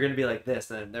Yeah. you're gonna be like this,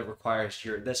 then that requires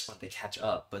this one to catch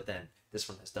up, but then this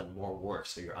one has done more work,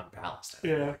 so you're unbalanced.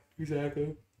 Yeah,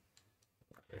 exactly.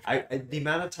 The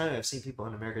amount of time I've seen people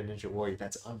on American Ninja Warrior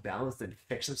that's unbalanced and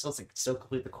fix themselves and still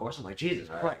complete the course, I'm like, Jesus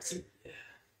Christ.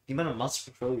 The amount of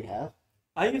muscle control you have.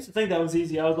 I used to think that was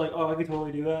easy. I was like, oh, I could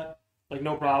totally do that. Like,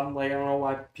 no problem. Like, I don't know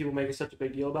why people make such a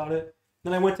big deal about it.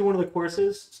 Then I went to one of the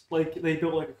courses. Like, they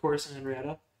built like a course in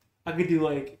Henrietta. I could do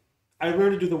I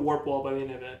learned to do the warp wall by the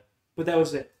end of it, but that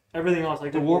was it. Everything else,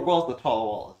 like The warp wall's the tall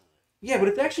wall. Yeah, but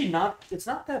it's actually not. It's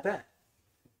not that bad.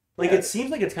 Like, it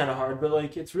seems like it's kind of hard, but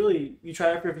like it's really. You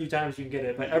try after a few times, you can get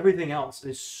it. But everything else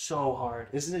is so hard.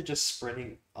 Isn't it just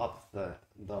sprinting up the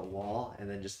wall and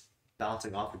then just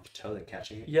bouncing off your toe and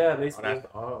catching it? Yeah, Oh, basically.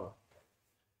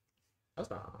 that's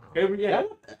not. Yeah,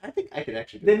 I think I could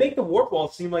actually do they that. make the warp wall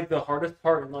seem like the hardest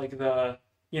part in like the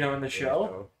in the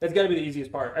show. That's got to be the easiest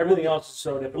part. Everything else is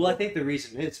so difficult. Well, I think the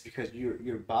reason is because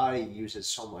your body uses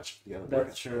so much of the other That's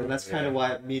workout. true. And that's kind of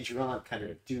why me and Jaron kind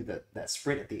of do that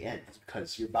sprint at the end,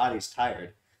 because your body's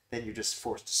tired, then you're just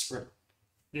forced to sprint.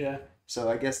 Yeah, So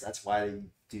I guess that's why they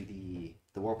do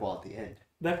the warp wall at the end.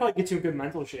 that probably gets you in good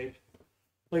mental shape.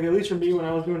 Like at least for me when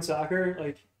I was doing soccer,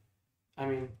 like, I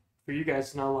mean, for you guys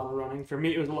it's not a lot of running. For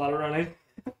me it was a lot of running.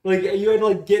 Like you had to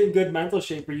like get in good mental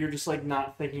shape where you're just like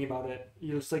not thinking about it.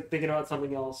 You're just like thinking about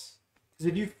something else.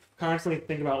 Because if you constantly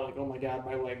think about like, oh my god,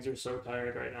 my legs are so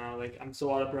tired right now. Like I'm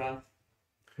so out of breath.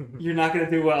 You're not gonna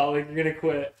do well. Like you're gonna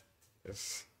quit.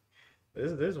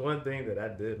 There's one thing that I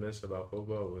did miss about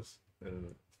football was,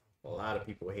 and a lot of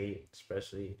people hate,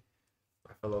 especially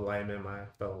my fellow linemen, my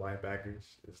fellow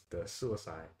linebackers, is the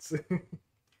suicides.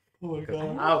 Oh my 'Cause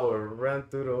god. I will run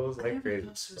through those I like never crazy.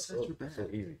 thought suicides were bad. So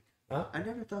easy. I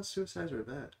never thought suicides were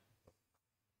bad.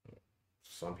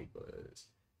 Some people it is.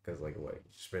 Because like what, you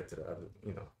sprint to the other,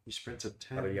 You sprint to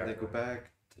 10, Other then yard go line.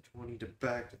 back to 20 to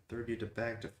back to 30 to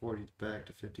back to 40 to back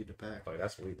to 50 to back. like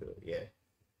that's what we do. Yeah.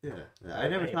 Yeah, I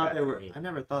never ain't thought bad they for were. me. I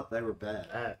never thought they were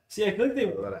bad. See, I feel like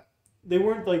they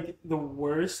weren't like the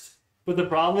worst, but the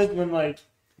problem is when like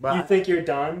you think you're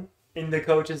done and the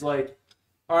coach is like,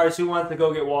 all right, so who wants to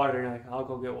go get water? And you're like, I'll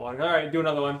go get water. All right, do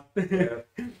another one.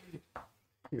 Yeah.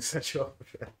 You set you up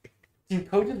for that. Dude,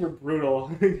 coaches were brutal.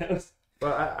 That was-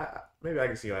 But I maybe I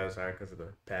can see why I was hard because of the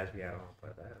pads we had on.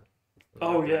 But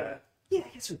oh yeah. Yeah, I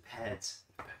guess with pads.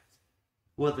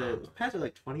 Well, the pads are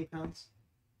like 20 pounds.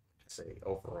 I'd say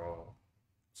overall. I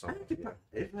Something, could, yeah.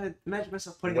 if I imagine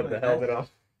myself putting With on the my helmet back, on.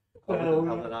 Oh,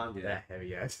 helmet on, yeah. That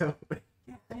heavy ass.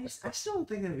 Yeah, I still don't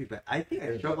think that'd be bad. I think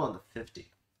I struggle on the 50.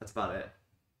 That's about it.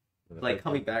 Like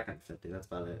coming back on 50, that's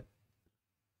about it.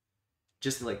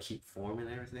 Just to like keep form and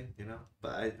everything, you know.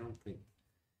 But I don't think.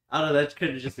 I don't know. That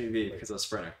could just be me because I'm a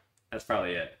sprinter. That's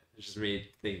probably it. It's just me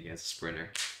thinking as a sprinter.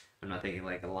 I'm not thinking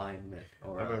like alignment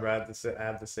or. I remember I have to save I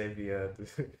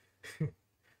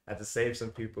had to save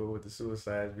some people with the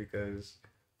suicides because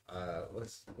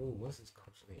what's his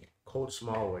coach name? Coach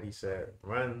Smallwood. He said,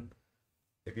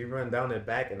 if you run down and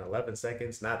back in 11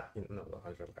 seconds, not the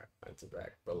 100 back to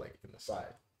back, but like in the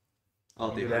side.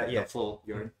 I'll do that. Yeah, full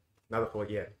yard. Not the full,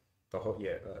 yeah,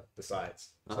 the sides.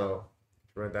 So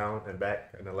if you run down and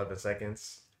back in 11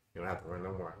 seconds, you don't have to run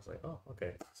no more. I was like, oh,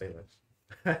 okay, say less.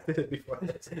 I did it before.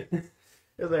 It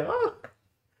was like, oh,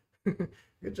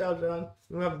 good job, John.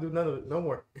 You don't have to do none of it no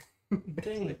more.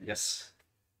 Dang. Yes.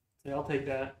 Yeah, I'll take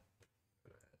that.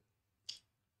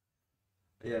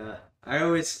 Yeah, I'm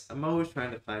always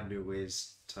trying to find new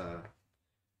ways to,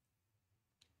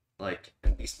 like,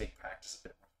 at least make practice a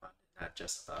bit more fun, not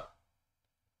just about,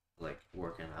 like,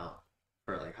 working out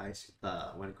for like high school.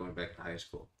 When going back to high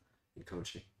school and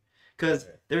coaching, because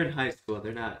they're in high school,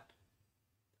 they're not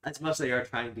as much as they are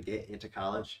trying to get into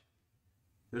college.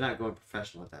 They're not going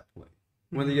professional at that point.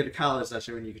 When they get to college, that's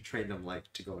when you can train them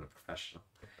like to go into professional.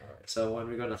 Right. So when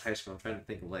we go to high school, I'm trying to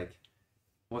think of like,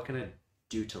 what can I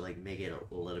do to like make it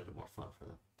a little bit more fun for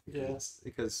them?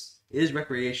 Because it is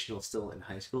recreational still in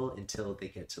high school until they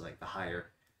get to like the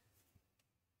higher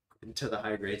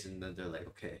grades, and then they're like,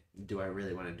 okay, do I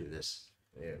really want to do this?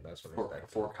 Yeah, that's what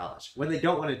for college. When they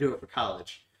don't want to do it for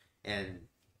college, and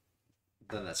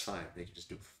then that's fine. They can just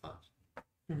do it for fun.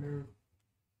 Mm-hmm.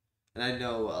 And I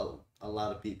know a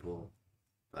lot of people,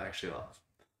 actually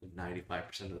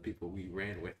 95% of the people we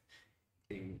ran with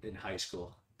in high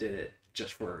school did it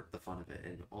just for the fun of it,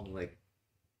 and only like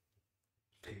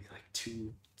maybe like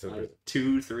two,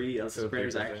 three of the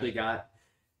sprinters actually got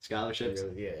scholarships.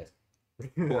 Yeah,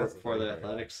 for the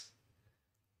athletics.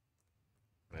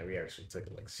 Like, we actually took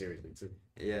it like seriously too.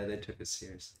 Yeah, they took it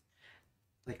serious.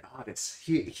 Like August,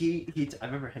 he. I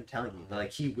remember him telling me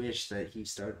like he wished that he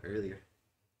started earlier.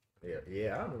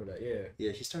 Yeah, I remember that. Yeah.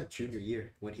 Yeah, he started junior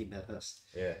year when he met us.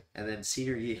 Yeah. And then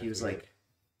senior year, he was like,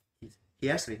 he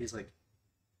asked me, he's like,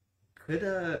 could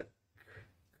I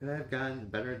have gotten a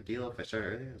better deal if I started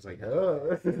earlier? I was like,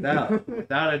 Oh. no,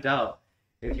 without a doubt.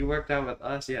 If you worked out with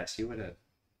us, yes, you would have.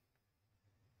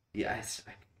 Yeah,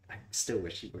 I still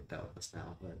wish he worked out with us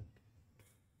now, but.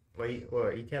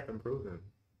 He kept improving.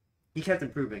 He kept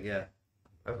improving, yeah.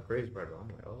 That's the crazy part. I'm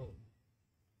like, oh,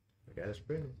 the guy's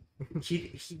pretty.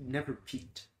 He never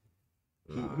peaked.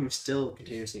 He was still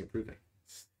continuously improving.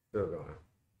 Still going.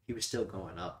 He was still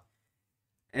going up,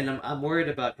 and I'm worried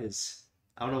about his.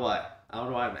 I don't know why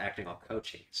I'm acting all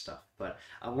coaching and stuff, but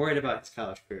I'm worried about his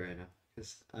college career right now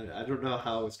because I don't know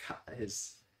how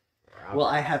his. Well,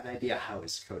 I have an idea how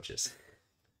his coach is.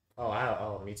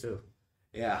 Oh, me too.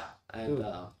 Yeah, and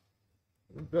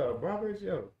Roberts,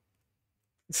 yo.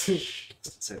 say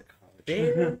college.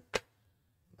 Damn.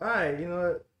 All right, you know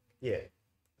what? Yeah,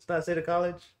 it's not say the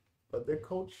college, but their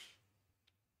coach,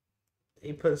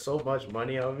 he put so much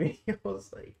money on me. I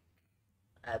was like,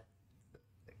 I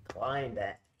declined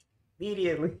that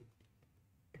immediately.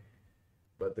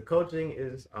 But the coaching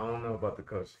is, I don't know about the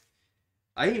coaching.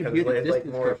 I even hear the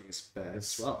distance coaching is bad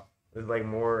as well. It's like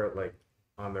more like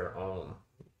on their own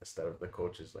instead of the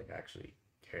coaches like actually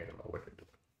caring about what they're doing.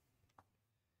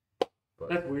 But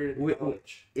That's weird.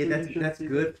 That's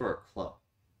good for a club.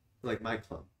 Like my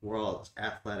club, we're all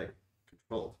athletic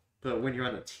controlled. But when you're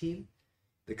on a team,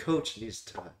 the coach needs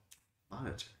to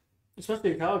monitor.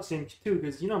 Especially a college team too,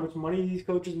 because you know how much money these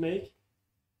coaches make.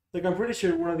 Like I'm pretty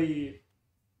sure one of the,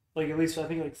 like at least I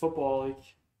think like football, like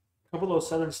a couple of those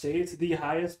southern states, the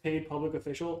highest paid public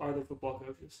official are the football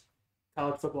coaches,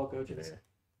 college football coaches. Yeah.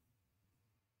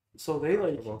 So they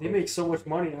make so much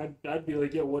money. I'd be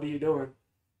like, yo, what are you doing?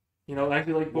 You know,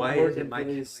 actually like why isn't my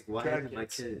kids.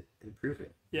 kid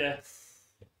improving? Yeah.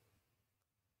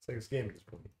 It's like a scam at this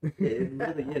point. It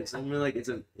really is. I mean, like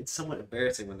it's somewhat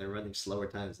embarrassing when they're running slower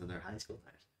times than their high school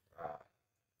times.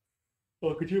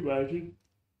 Well, could you imagine?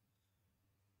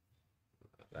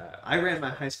 I ran my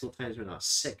high school times when I was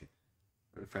sick,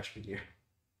 in freshman year.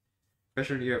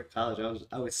 Freshman year of college,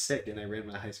 I was sick and I ran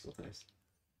my high school times.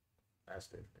 That's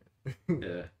different.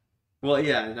 Yeah. Well,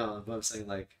 yeah, I know. But I'm saying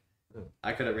like,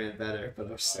 I could have ran better, but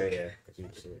I was sick. Yeah.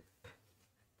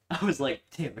 I was like,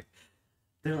 damn it.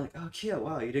 They're like, oh, Kia,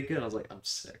 wow, you did good. I was like, I'm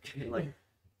sick. Like,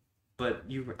 but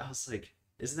I was like,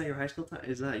 isn't that your high school time?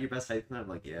 Isn't that your best high school time? I'm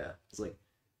like, yeah. It's like,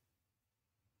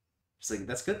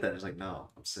 that's good then. It's like, no,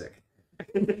 I'm sick.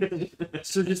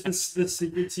 So just the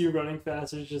secret to you running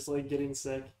fast is just like getting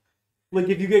sick. Like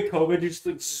if you get COVID, you're just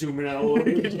like zooming out a little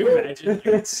bit. Can you imagine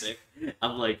getting sick?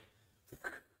 I'm like,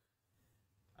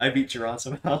 I beat Jaron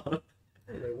somehow.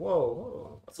 Like,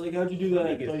 whoa. It's like, how'd you do that?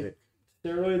 He gets Like sick.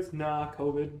 steroids? Nah,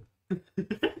 COVID.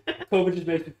 COVID just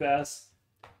makes me fast.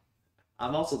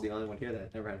 I'm also the only one here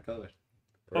that never had COVID.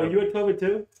 Oh, you had COVID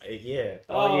too? Yeah.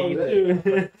 Oh, yeah, you did.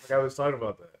 dude. Like I was talking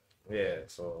about that. Yeah.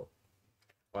 So,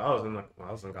 when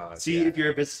I was in college. See, yeah, if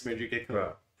you're a business major, you get COVID.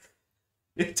 bro.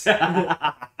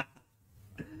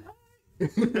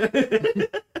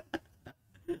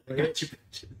 I got you.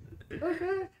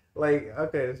 Okay. Like,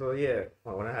 okay, so yeah,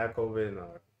 when I had COVID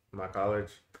in my college,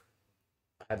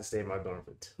 I had to stay in my dorm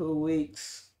for 2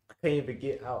 weeks. I can't even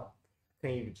get out. I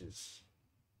can't even just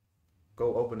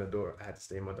go open the door. I had to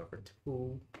stay in my dorm for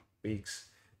 2 weeks.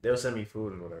 They'll send me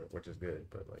food and whatever, which is good,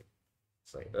 but like,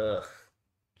 it's like, ugh.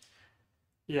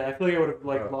 Yeah, I feel like I would have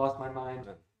like Bro. lost my mind.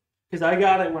 Because I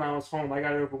got it when I was home. I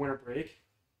got it over winter break.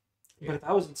 Yeah. But if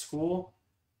I was in school,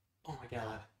 oh my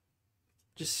god,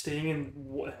 just staying in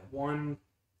one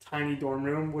tiny dorm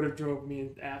room would have drove me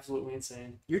absolutely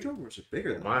insane. Your dorm rooms are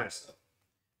bigger than Mine. mine. So.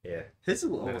 Yeah, His is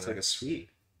almost no. like a suite.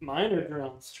 Mine or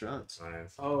Drones? Jaron's.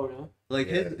 science. Oh yeah. Like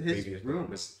Yeah, his previous room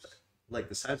dorm is like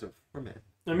the size of a format.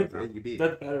 I mean, UB.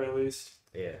 that's better at least.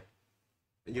 Yeah.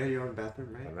 You have your own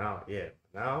bathroom, right?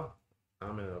 Now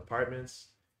I'm in apartments.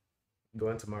 Go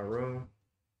into my room,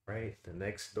 right? The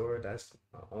next door, that's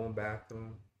my own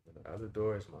bathroom. The other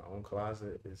door is my own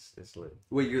closet. It's lit.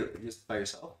 Wait, you're just by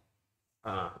yourself?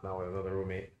 Not with another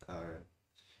roommate. Alright.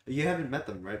 You haven't met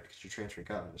them, right? Because you're transferring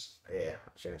colleges. Yeah,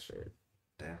 I transferred,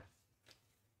 Damn.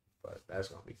 but that's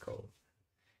gonna be cold.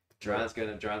 Jaron's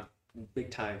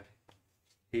big time.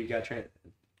 He got Did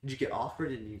you get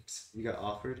offered and you got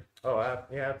offered? Oh, I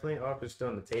have plenty of offers still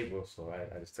on the table, so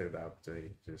I just took the opportunity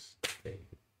to just take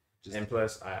it. Just And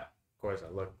plus, of course,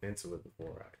 I looked into it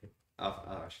before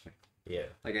actually. yeah.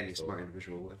 Like any So- smart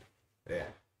individual would. Yeah.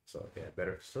 So they have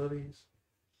better facilities,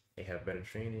 they have better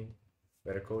training,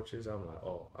 better coaches. I'm like,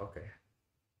 oh, okay.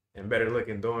 And better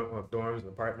looking dorms and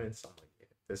apartments. I'm like, yeah,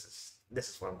 this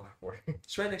is what I'm going for.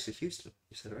 It's right next to Houston.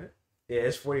 You said right? Yeah,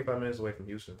 it's 45 minutes away from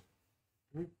Houston.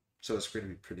 So it's going to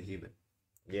be pretty humid.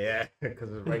 Yeah,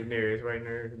 because it's right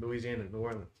near Louisiana, New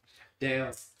Orleans.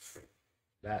 Damn.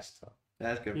 That's tough.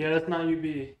 That's good. Yeah, that's not UB.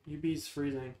 UB's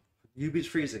freezing. UB's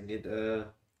freezing. It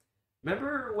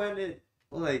remember when it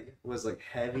was like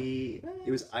heavy?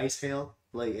 It was ice hail.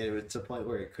 Like and it was to the point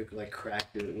where it could like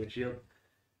crack the windshield.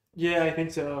 Yeah, I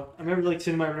think so. I remember like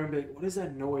sitting in my room, being like, "What is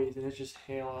that noise?" And it's just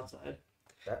hail outside.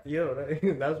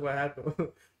 That's what happened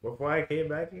before I came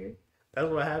back here. That's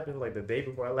what happened like the day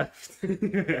before I left.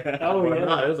 Oh, Well, yeah.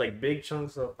 no, it was like big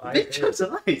chunks of ice. Big chunks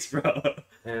of ice, bro.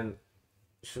 And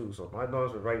shoot, so my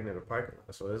dorms were right near the parking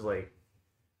lot. So it's like,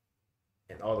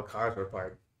 and all the cars were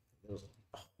parked. There was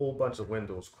a whole bunch of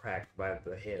windows cracked by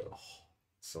the hail.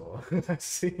 So I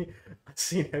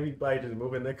seen everybody just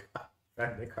moving their car,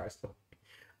 back their cars. So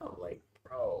I'm like,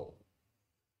 bro,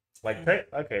 like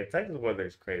Texas weather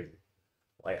is crazy.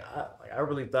 I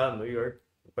really thought New York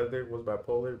weather was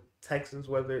bipolar. Texas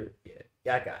weather,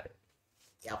 yeah, I got it.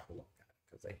 Yeah, I got it.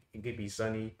 Cause like it could be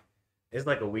sunny. It's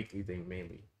like a weekly thing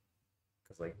mainly.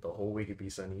 Cause like the whole week could be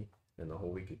sunny, then the whole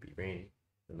week could be rainy,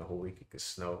 then the whole week it could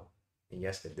snow. And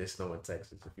yes, it did snow in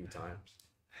Texas a few times.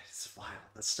 It's wild.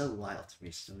 That's still wild to me.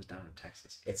 Still down in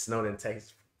Texas. It snowed in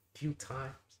Texas a few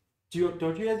times.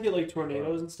 Don't you guys get like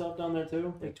tornadoes and stuff down there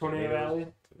too? Like Tornado Valley?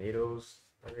 Tornadoes,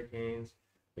 hurricanes.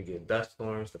 We get dust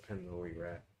storms depending on where you're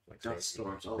at. Like Dust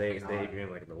storms, oh They my if God. you're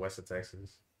in like the west of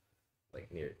Texas,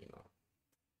 like near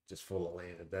just full of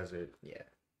land, the desert. Yeah,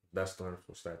 dust storms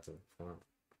will start to form.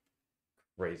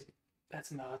 Crazy,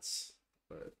 That's nuts.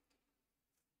 but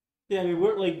Yeah, I mean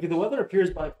we're like the weather appears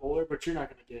bipolar, but you're not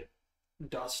gonna get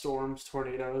dust storms,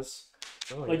 tornadoes.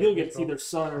 Like you'll get either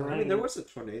sun or I rain. mean, there was a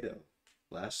tornado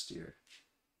last year.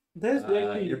 That's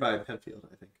actually. You're by Penfield,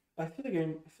 I think. I feel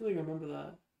like I remember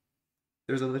that.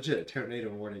 There was a legit tornado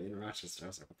warning in Rochester. I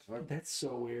was like, what the fuck? That's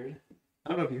so weird. I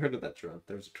don't know if you heard of that, Jerome.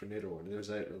 There was a tornado warning. There was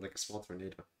like a small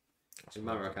tornado in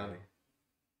Monroe County.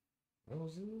 What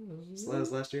was it? That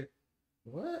was last year.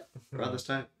 What? Around this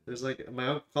time. There's like, my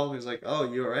uncle called me. He was like,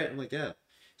 oh, you alright? I'm like, yeah.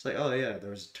 He's like, oh, yeah,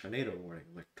 there was a tornado warning.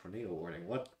 I'm like, tornado warning?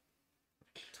 What?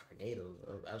 Tornadoes?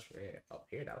 Oh, that's rare. Up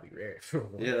here, that'll be rare.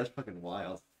 Yeah, that's fucking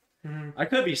wild. Mhm. I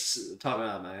could be talking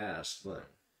out of my ass, but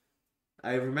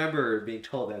I remember being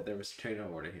told that there was a tornado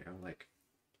warning here. I'm like,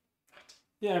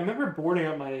 Yeah, I remember boarding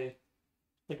up my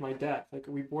deck. Like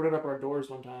we boarded up our doors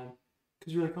one time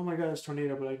because we were like, "Oh my god, it's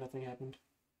tornado," but like nothing happened.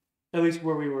 At least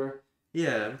where we were.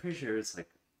 yeah, I'm pretty sure it's like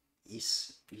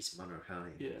East Monroe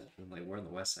County. Yeah. And like we're on the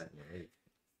west side. Yeah,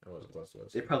 That was close to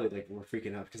us. They probably like were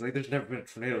freaking out because like there's never been a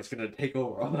tornado that's gonna take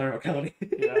over Monroe County.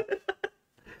 Yeah.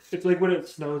 It's like when it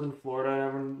snows in Florida and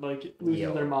everyone like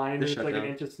loses their mind. They It's shut like down. an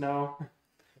inch of snow.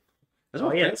 That's Oh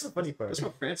what yeah, France, that's the funny part. that's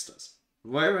what France does.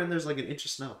 Wherever and there's like an inch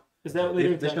of snow, Is that what they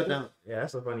do? in they shut Texas? down. Yeah,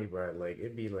 that's the funny part. Like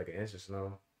it'd be like an inch of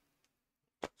snow,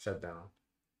 shut down,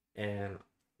 and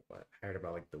what I heard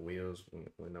about like the wheels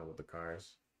went out with the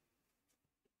cars.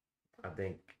 I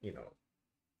think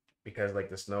because like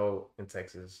the snow in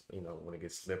Texas, when it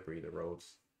gets slippery, the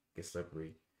roads get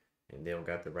slippery, and they don't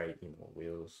got the right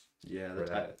wheels, Yeah, For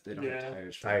that. they don't Yeah. have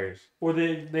tires. for tires. Or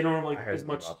they don't have like I heard as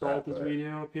much about salt that, as but- we do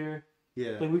up here. it.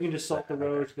 Yeah. Like we can just salt the Okay.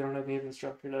 roads. They don't have the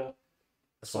infrastructure to.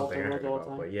 That's one Salt thing I the heard roads all the about.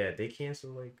 time. But yeah, they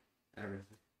cancel like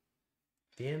Everything.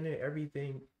 damn near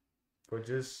everything for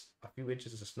just a few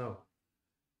inches of snow.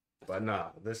 But nah,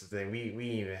 this is the thing. We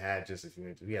even had just a few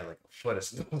inches. We had like a foot of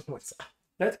snow one time.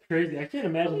 That's crazy. I can't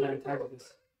imagine that in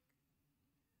Texas.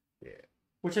 Yeah.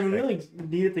 Which I mean, we only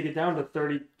needed to get down to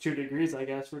 32 degrees, I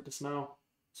guess, for it to snow.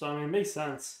 So I mean, it makes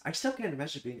sense. I still can't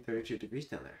imagine being 32 degrees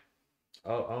down there.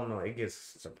 Oh no, it gets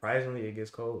surprisingly it gets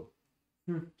cold.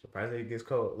 Surprisingly it gets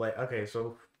cold. Like okay,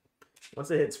 so once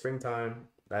it hits springtime,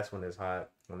 that's when it's hot.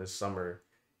 When it's summer,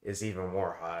 it's even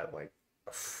more hot, like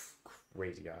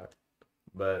crazy hot.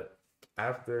 But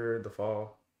after the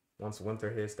fall, once winter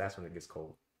hits, that's when it gets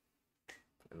cold.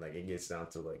 And like it gets down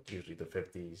to like usually the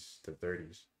 50s to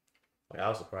 30s. Like I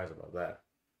was surprised about that.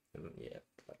 And yeah,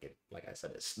 like I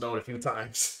said, it snowed a few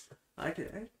times. I'd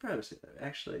probably say that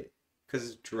actually, because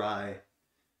it's dry.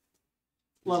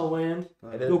 A lot of land.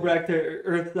 It is. Go back to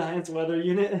Earth Science Weather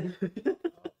Unit.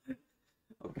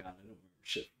 Oh god, I don't remember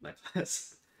shit from my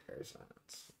class. Very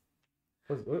science.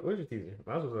 What's your teacher?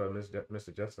 Mine was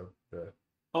Mr. Jessup.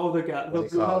 Oh, the guy. What they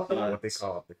The,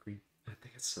 call the creep. I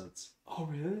think it's Suds. oh,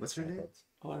 really? What's her name?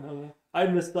 Oh, I know that. I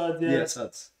missed that. Yeah.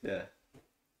 Suds. Yeah.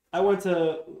 I went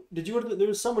to. Did you go to? There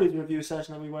was somebody's review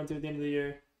session that we went to at the end of the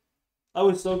year. I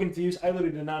was so confused. I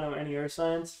literally did not know any earth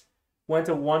science. Went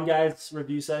to one guy's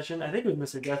review session. I think it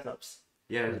was Mr. Jessup's.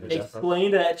 Yeah.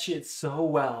 Explained that shit so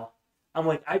well. I'm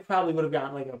like, I probably would have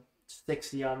gotten like a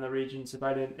 60 on the Regents if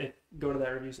I didn't go to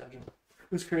that review session.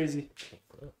 It was crazy.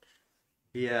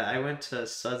 Yeah, I went to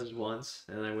Suds once,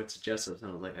 and I went to Jessup's,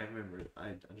 and I was like, I remember, I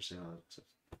understand all that stuff.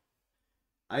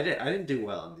 I didn't do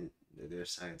well on the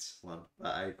science one, but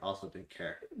I also didn't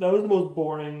care. That was the most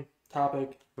boring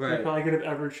topic I Right. probably could have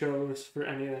ever chose for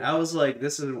anything. I was like,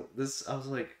 this. I was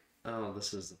like, oh,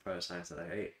 this is the part of science that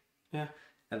I hate. Yeah.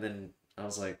 And then I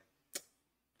was like,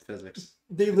 physics.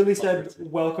 They literally said,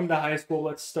 "Welcome to high school.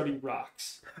 Let's study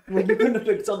rocks." Like you couldn't have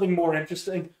picked something more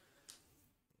interesting.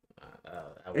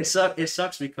 It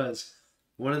sucks because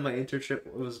one of my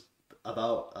internship was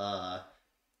about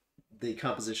the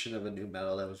composition of a new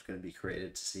metal that was going to be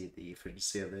created to see the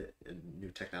efficiency of it in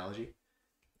new technology.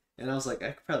 And I was like,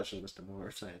 I probably should have listened to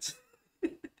more science.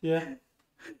 Yeah.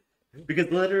 Because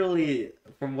literally,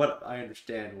 from what I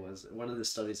understand, was one of the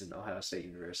studies in Ohio State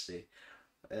University.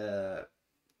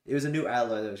 It was a new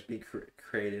alloy that was being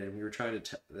created, and we were trying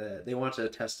to. They wanted to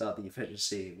test out the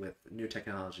efficiency with new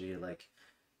technology, like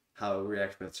how it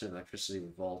reacts with certain electricity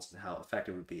with volts, and how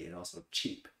effective it would be, and also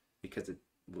cheap because it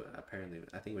apparently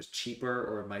I think it was cheaper,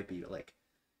 or it might be like,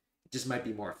 just might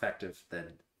be more effective than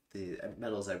the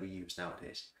metals that we use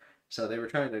nowadays. So they were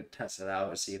trying to test it out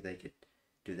and see if they could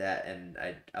do that, and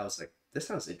I was like, this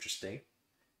sounds interesting,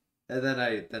 and then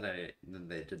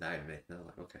they denied me, and I was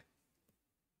like, okay.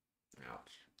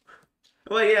 Ouch.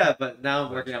 Well, yeah, but now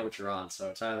I'm working out with Jaron, so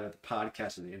it's either the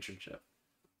podcast or the internship,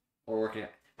 or working.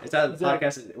 It's either the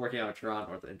podcast and working out with Jaron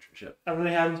or the internship.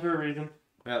 Everything happens for a reason.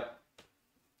 Yep.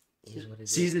 Is what it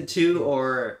is. Season 2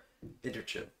 or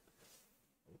internship.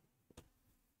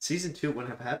 Season 2 wouldn't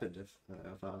have happened if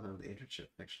I was on the internship.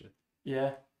 Actually,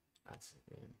 Yeah. That's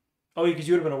it, man. Oh, because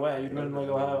you would have been away. You'd have been in like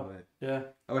Ohio. Yeah.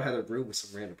 I would have had a room with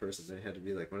some random person. They had to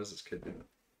be like, "What is this kid doing?"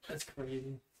 That's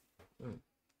crazy.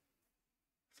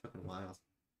 Fucking wild.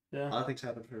 A Yeah. lot of things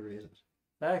happen for a reason.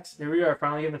 Thanks. Here we are,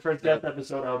 finally getting the first guest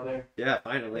episode out there. Yeah,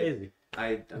 finally. Crazy.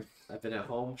 I've been at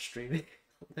home streaming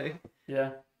all day.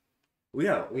 Yeah. We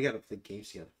gotta play games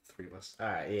together, three of us. All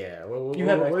right, yeah. What You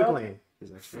have we're Xbox? playing?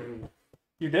 He's like,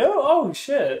 You do? Oh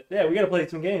shit! Yeah, we gotta play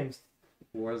some games.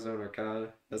 Warzone or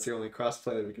COD. That's the only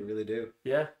crossplay that we can really do.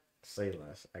 Yeah. Say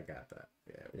less. I got that.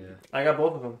 Yeah. Yeah. I got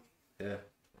both of them. Yeah.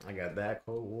 I got that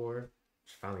Cold War.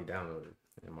 Just finally downloaded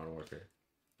in Modern Warfare.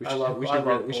 We I should, love- we I should, love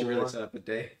really, we should Cold really War. set up a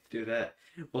day. Do that.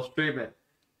 We'll stream it.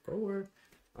 Cold War.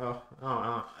 Oh,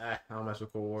 I don't mess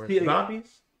with Cold War. See,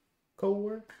 Zombies. Cold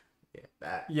War. Yeah,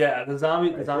 that. Yeah, the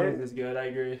zombies Right there. is good. I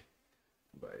agree.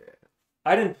 But yeah.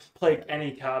 I didn't play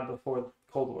any COD before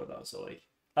Cold War though, so like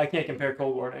I can't compare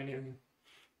Cold War to anything.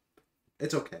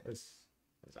 It's okay. It's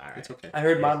alright. It's okay. I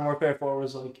heard Modern Warfare 4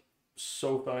 was like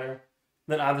so fire.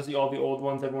 Then obviously all the old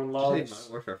ones everyone loves.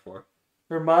 Modern Warfare 4.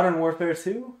 Or Modern Warfare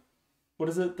 2? What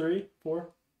is it? 3? 4?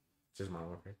 Just Modern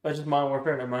Warfare. That's just Modern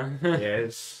Warfare, never mind.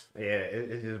 It's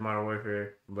just Modern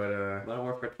Warfare, but Modern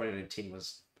Warfare 2019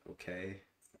 was okay.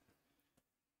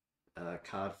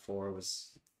 COD 4 was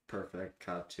perfect.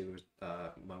 COD 2,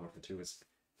 Modern Warfare 2 was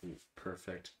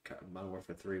perfect. Modern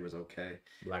Warfare 3 was okay.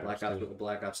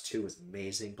 Black Ops 2 was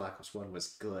amazing. Black Ops 1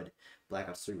 was good. Black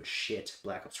Ops 3 was shit.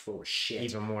 Black Ops 4 was shit.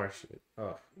 even more shit.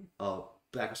 Oh,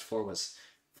 Black Ops 4 was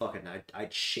fucking.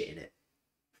 I'd shit in it.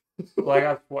 Black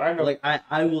Ops 4. I know. Like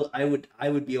I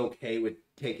would be okay with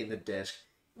taking the disc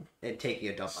and taking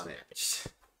a dump on it.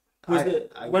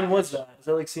 When was that? Is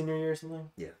that like senior year or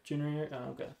something? Yeah. Junior year?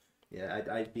 Oh, okay. Yeah,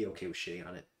 I'd be okay with shitting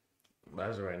on it. But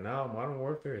as of right now, Modern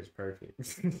Warfare is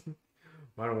perfect.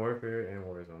 Modern Warfare and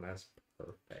Warzone, that's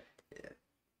perfect.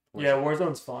 Yeah,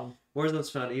 Warzone's fun. Warzone's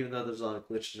fun, even though there's a lot of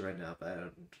glitches right now,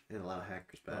 and a lot of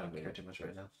hackers, but I don't care too much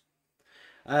right now.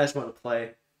 I just want to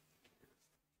play.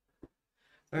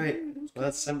 Alright, well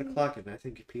that's 7 o'clock, and I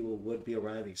think people would be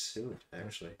arriving soon,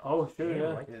 actually. Oh, sure,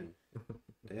 yeah.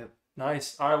 Damn.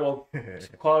 Nice. All right, well,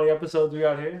 quality episodes we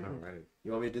got here. Alright.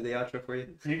 You want me to do the outro for you?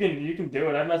 You can do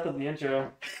it. I messed up the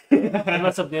intro. I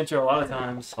messed up the intro a lot of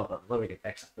times. Hold on, let me get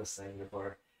exit this thing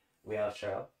before we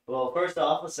outro. Well, first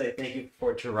off, let's say thank you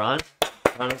for Jaron.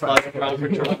 Round of applause for Jaron for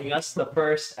joining us. The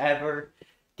first ever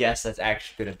guest that's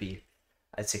actually going to be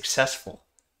a successful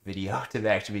video to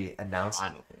actually be announced.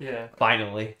 Yeah.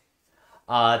 Finally.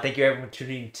 Thank you everyone for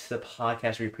tuning to the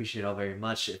podcast. We appreciate it all very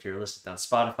much. If you're listening on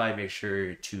Spotify, make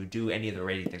sure to do any of the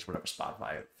rating things, whatever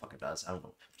Spotify fucking does. I don't know.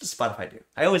 What does Spotify do?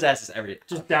 I always ask this every.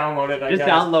 Just download it. Just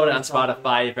download it on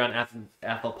Spotify. If you're on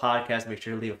Apple Podcasts, make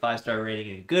sure to leave a 5-star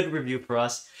rating and a good review for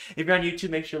us. If you're on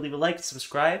YouTube, make sure to leave a like,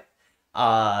 subscribe.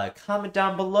 Comment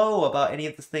down below about any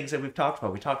of the things that we've talked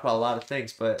about. We talked about a lot of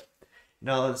things, but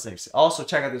those things. Also,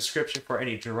 check out the description for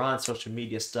any Jaron social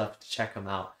media stuff to check him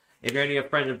out. If you're a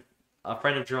friend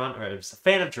of Jaron or just a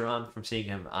fan of Jaron from seeing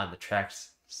him on the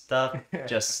tracks stuff,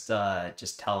 just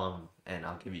tell him and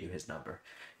I'll give you his number.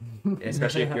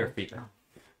 Especially if you're a female.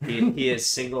 He is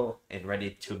single and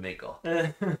ready to mingle.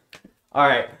 All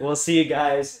right, we'll see you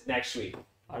guys next week.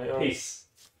 Adios. Peace.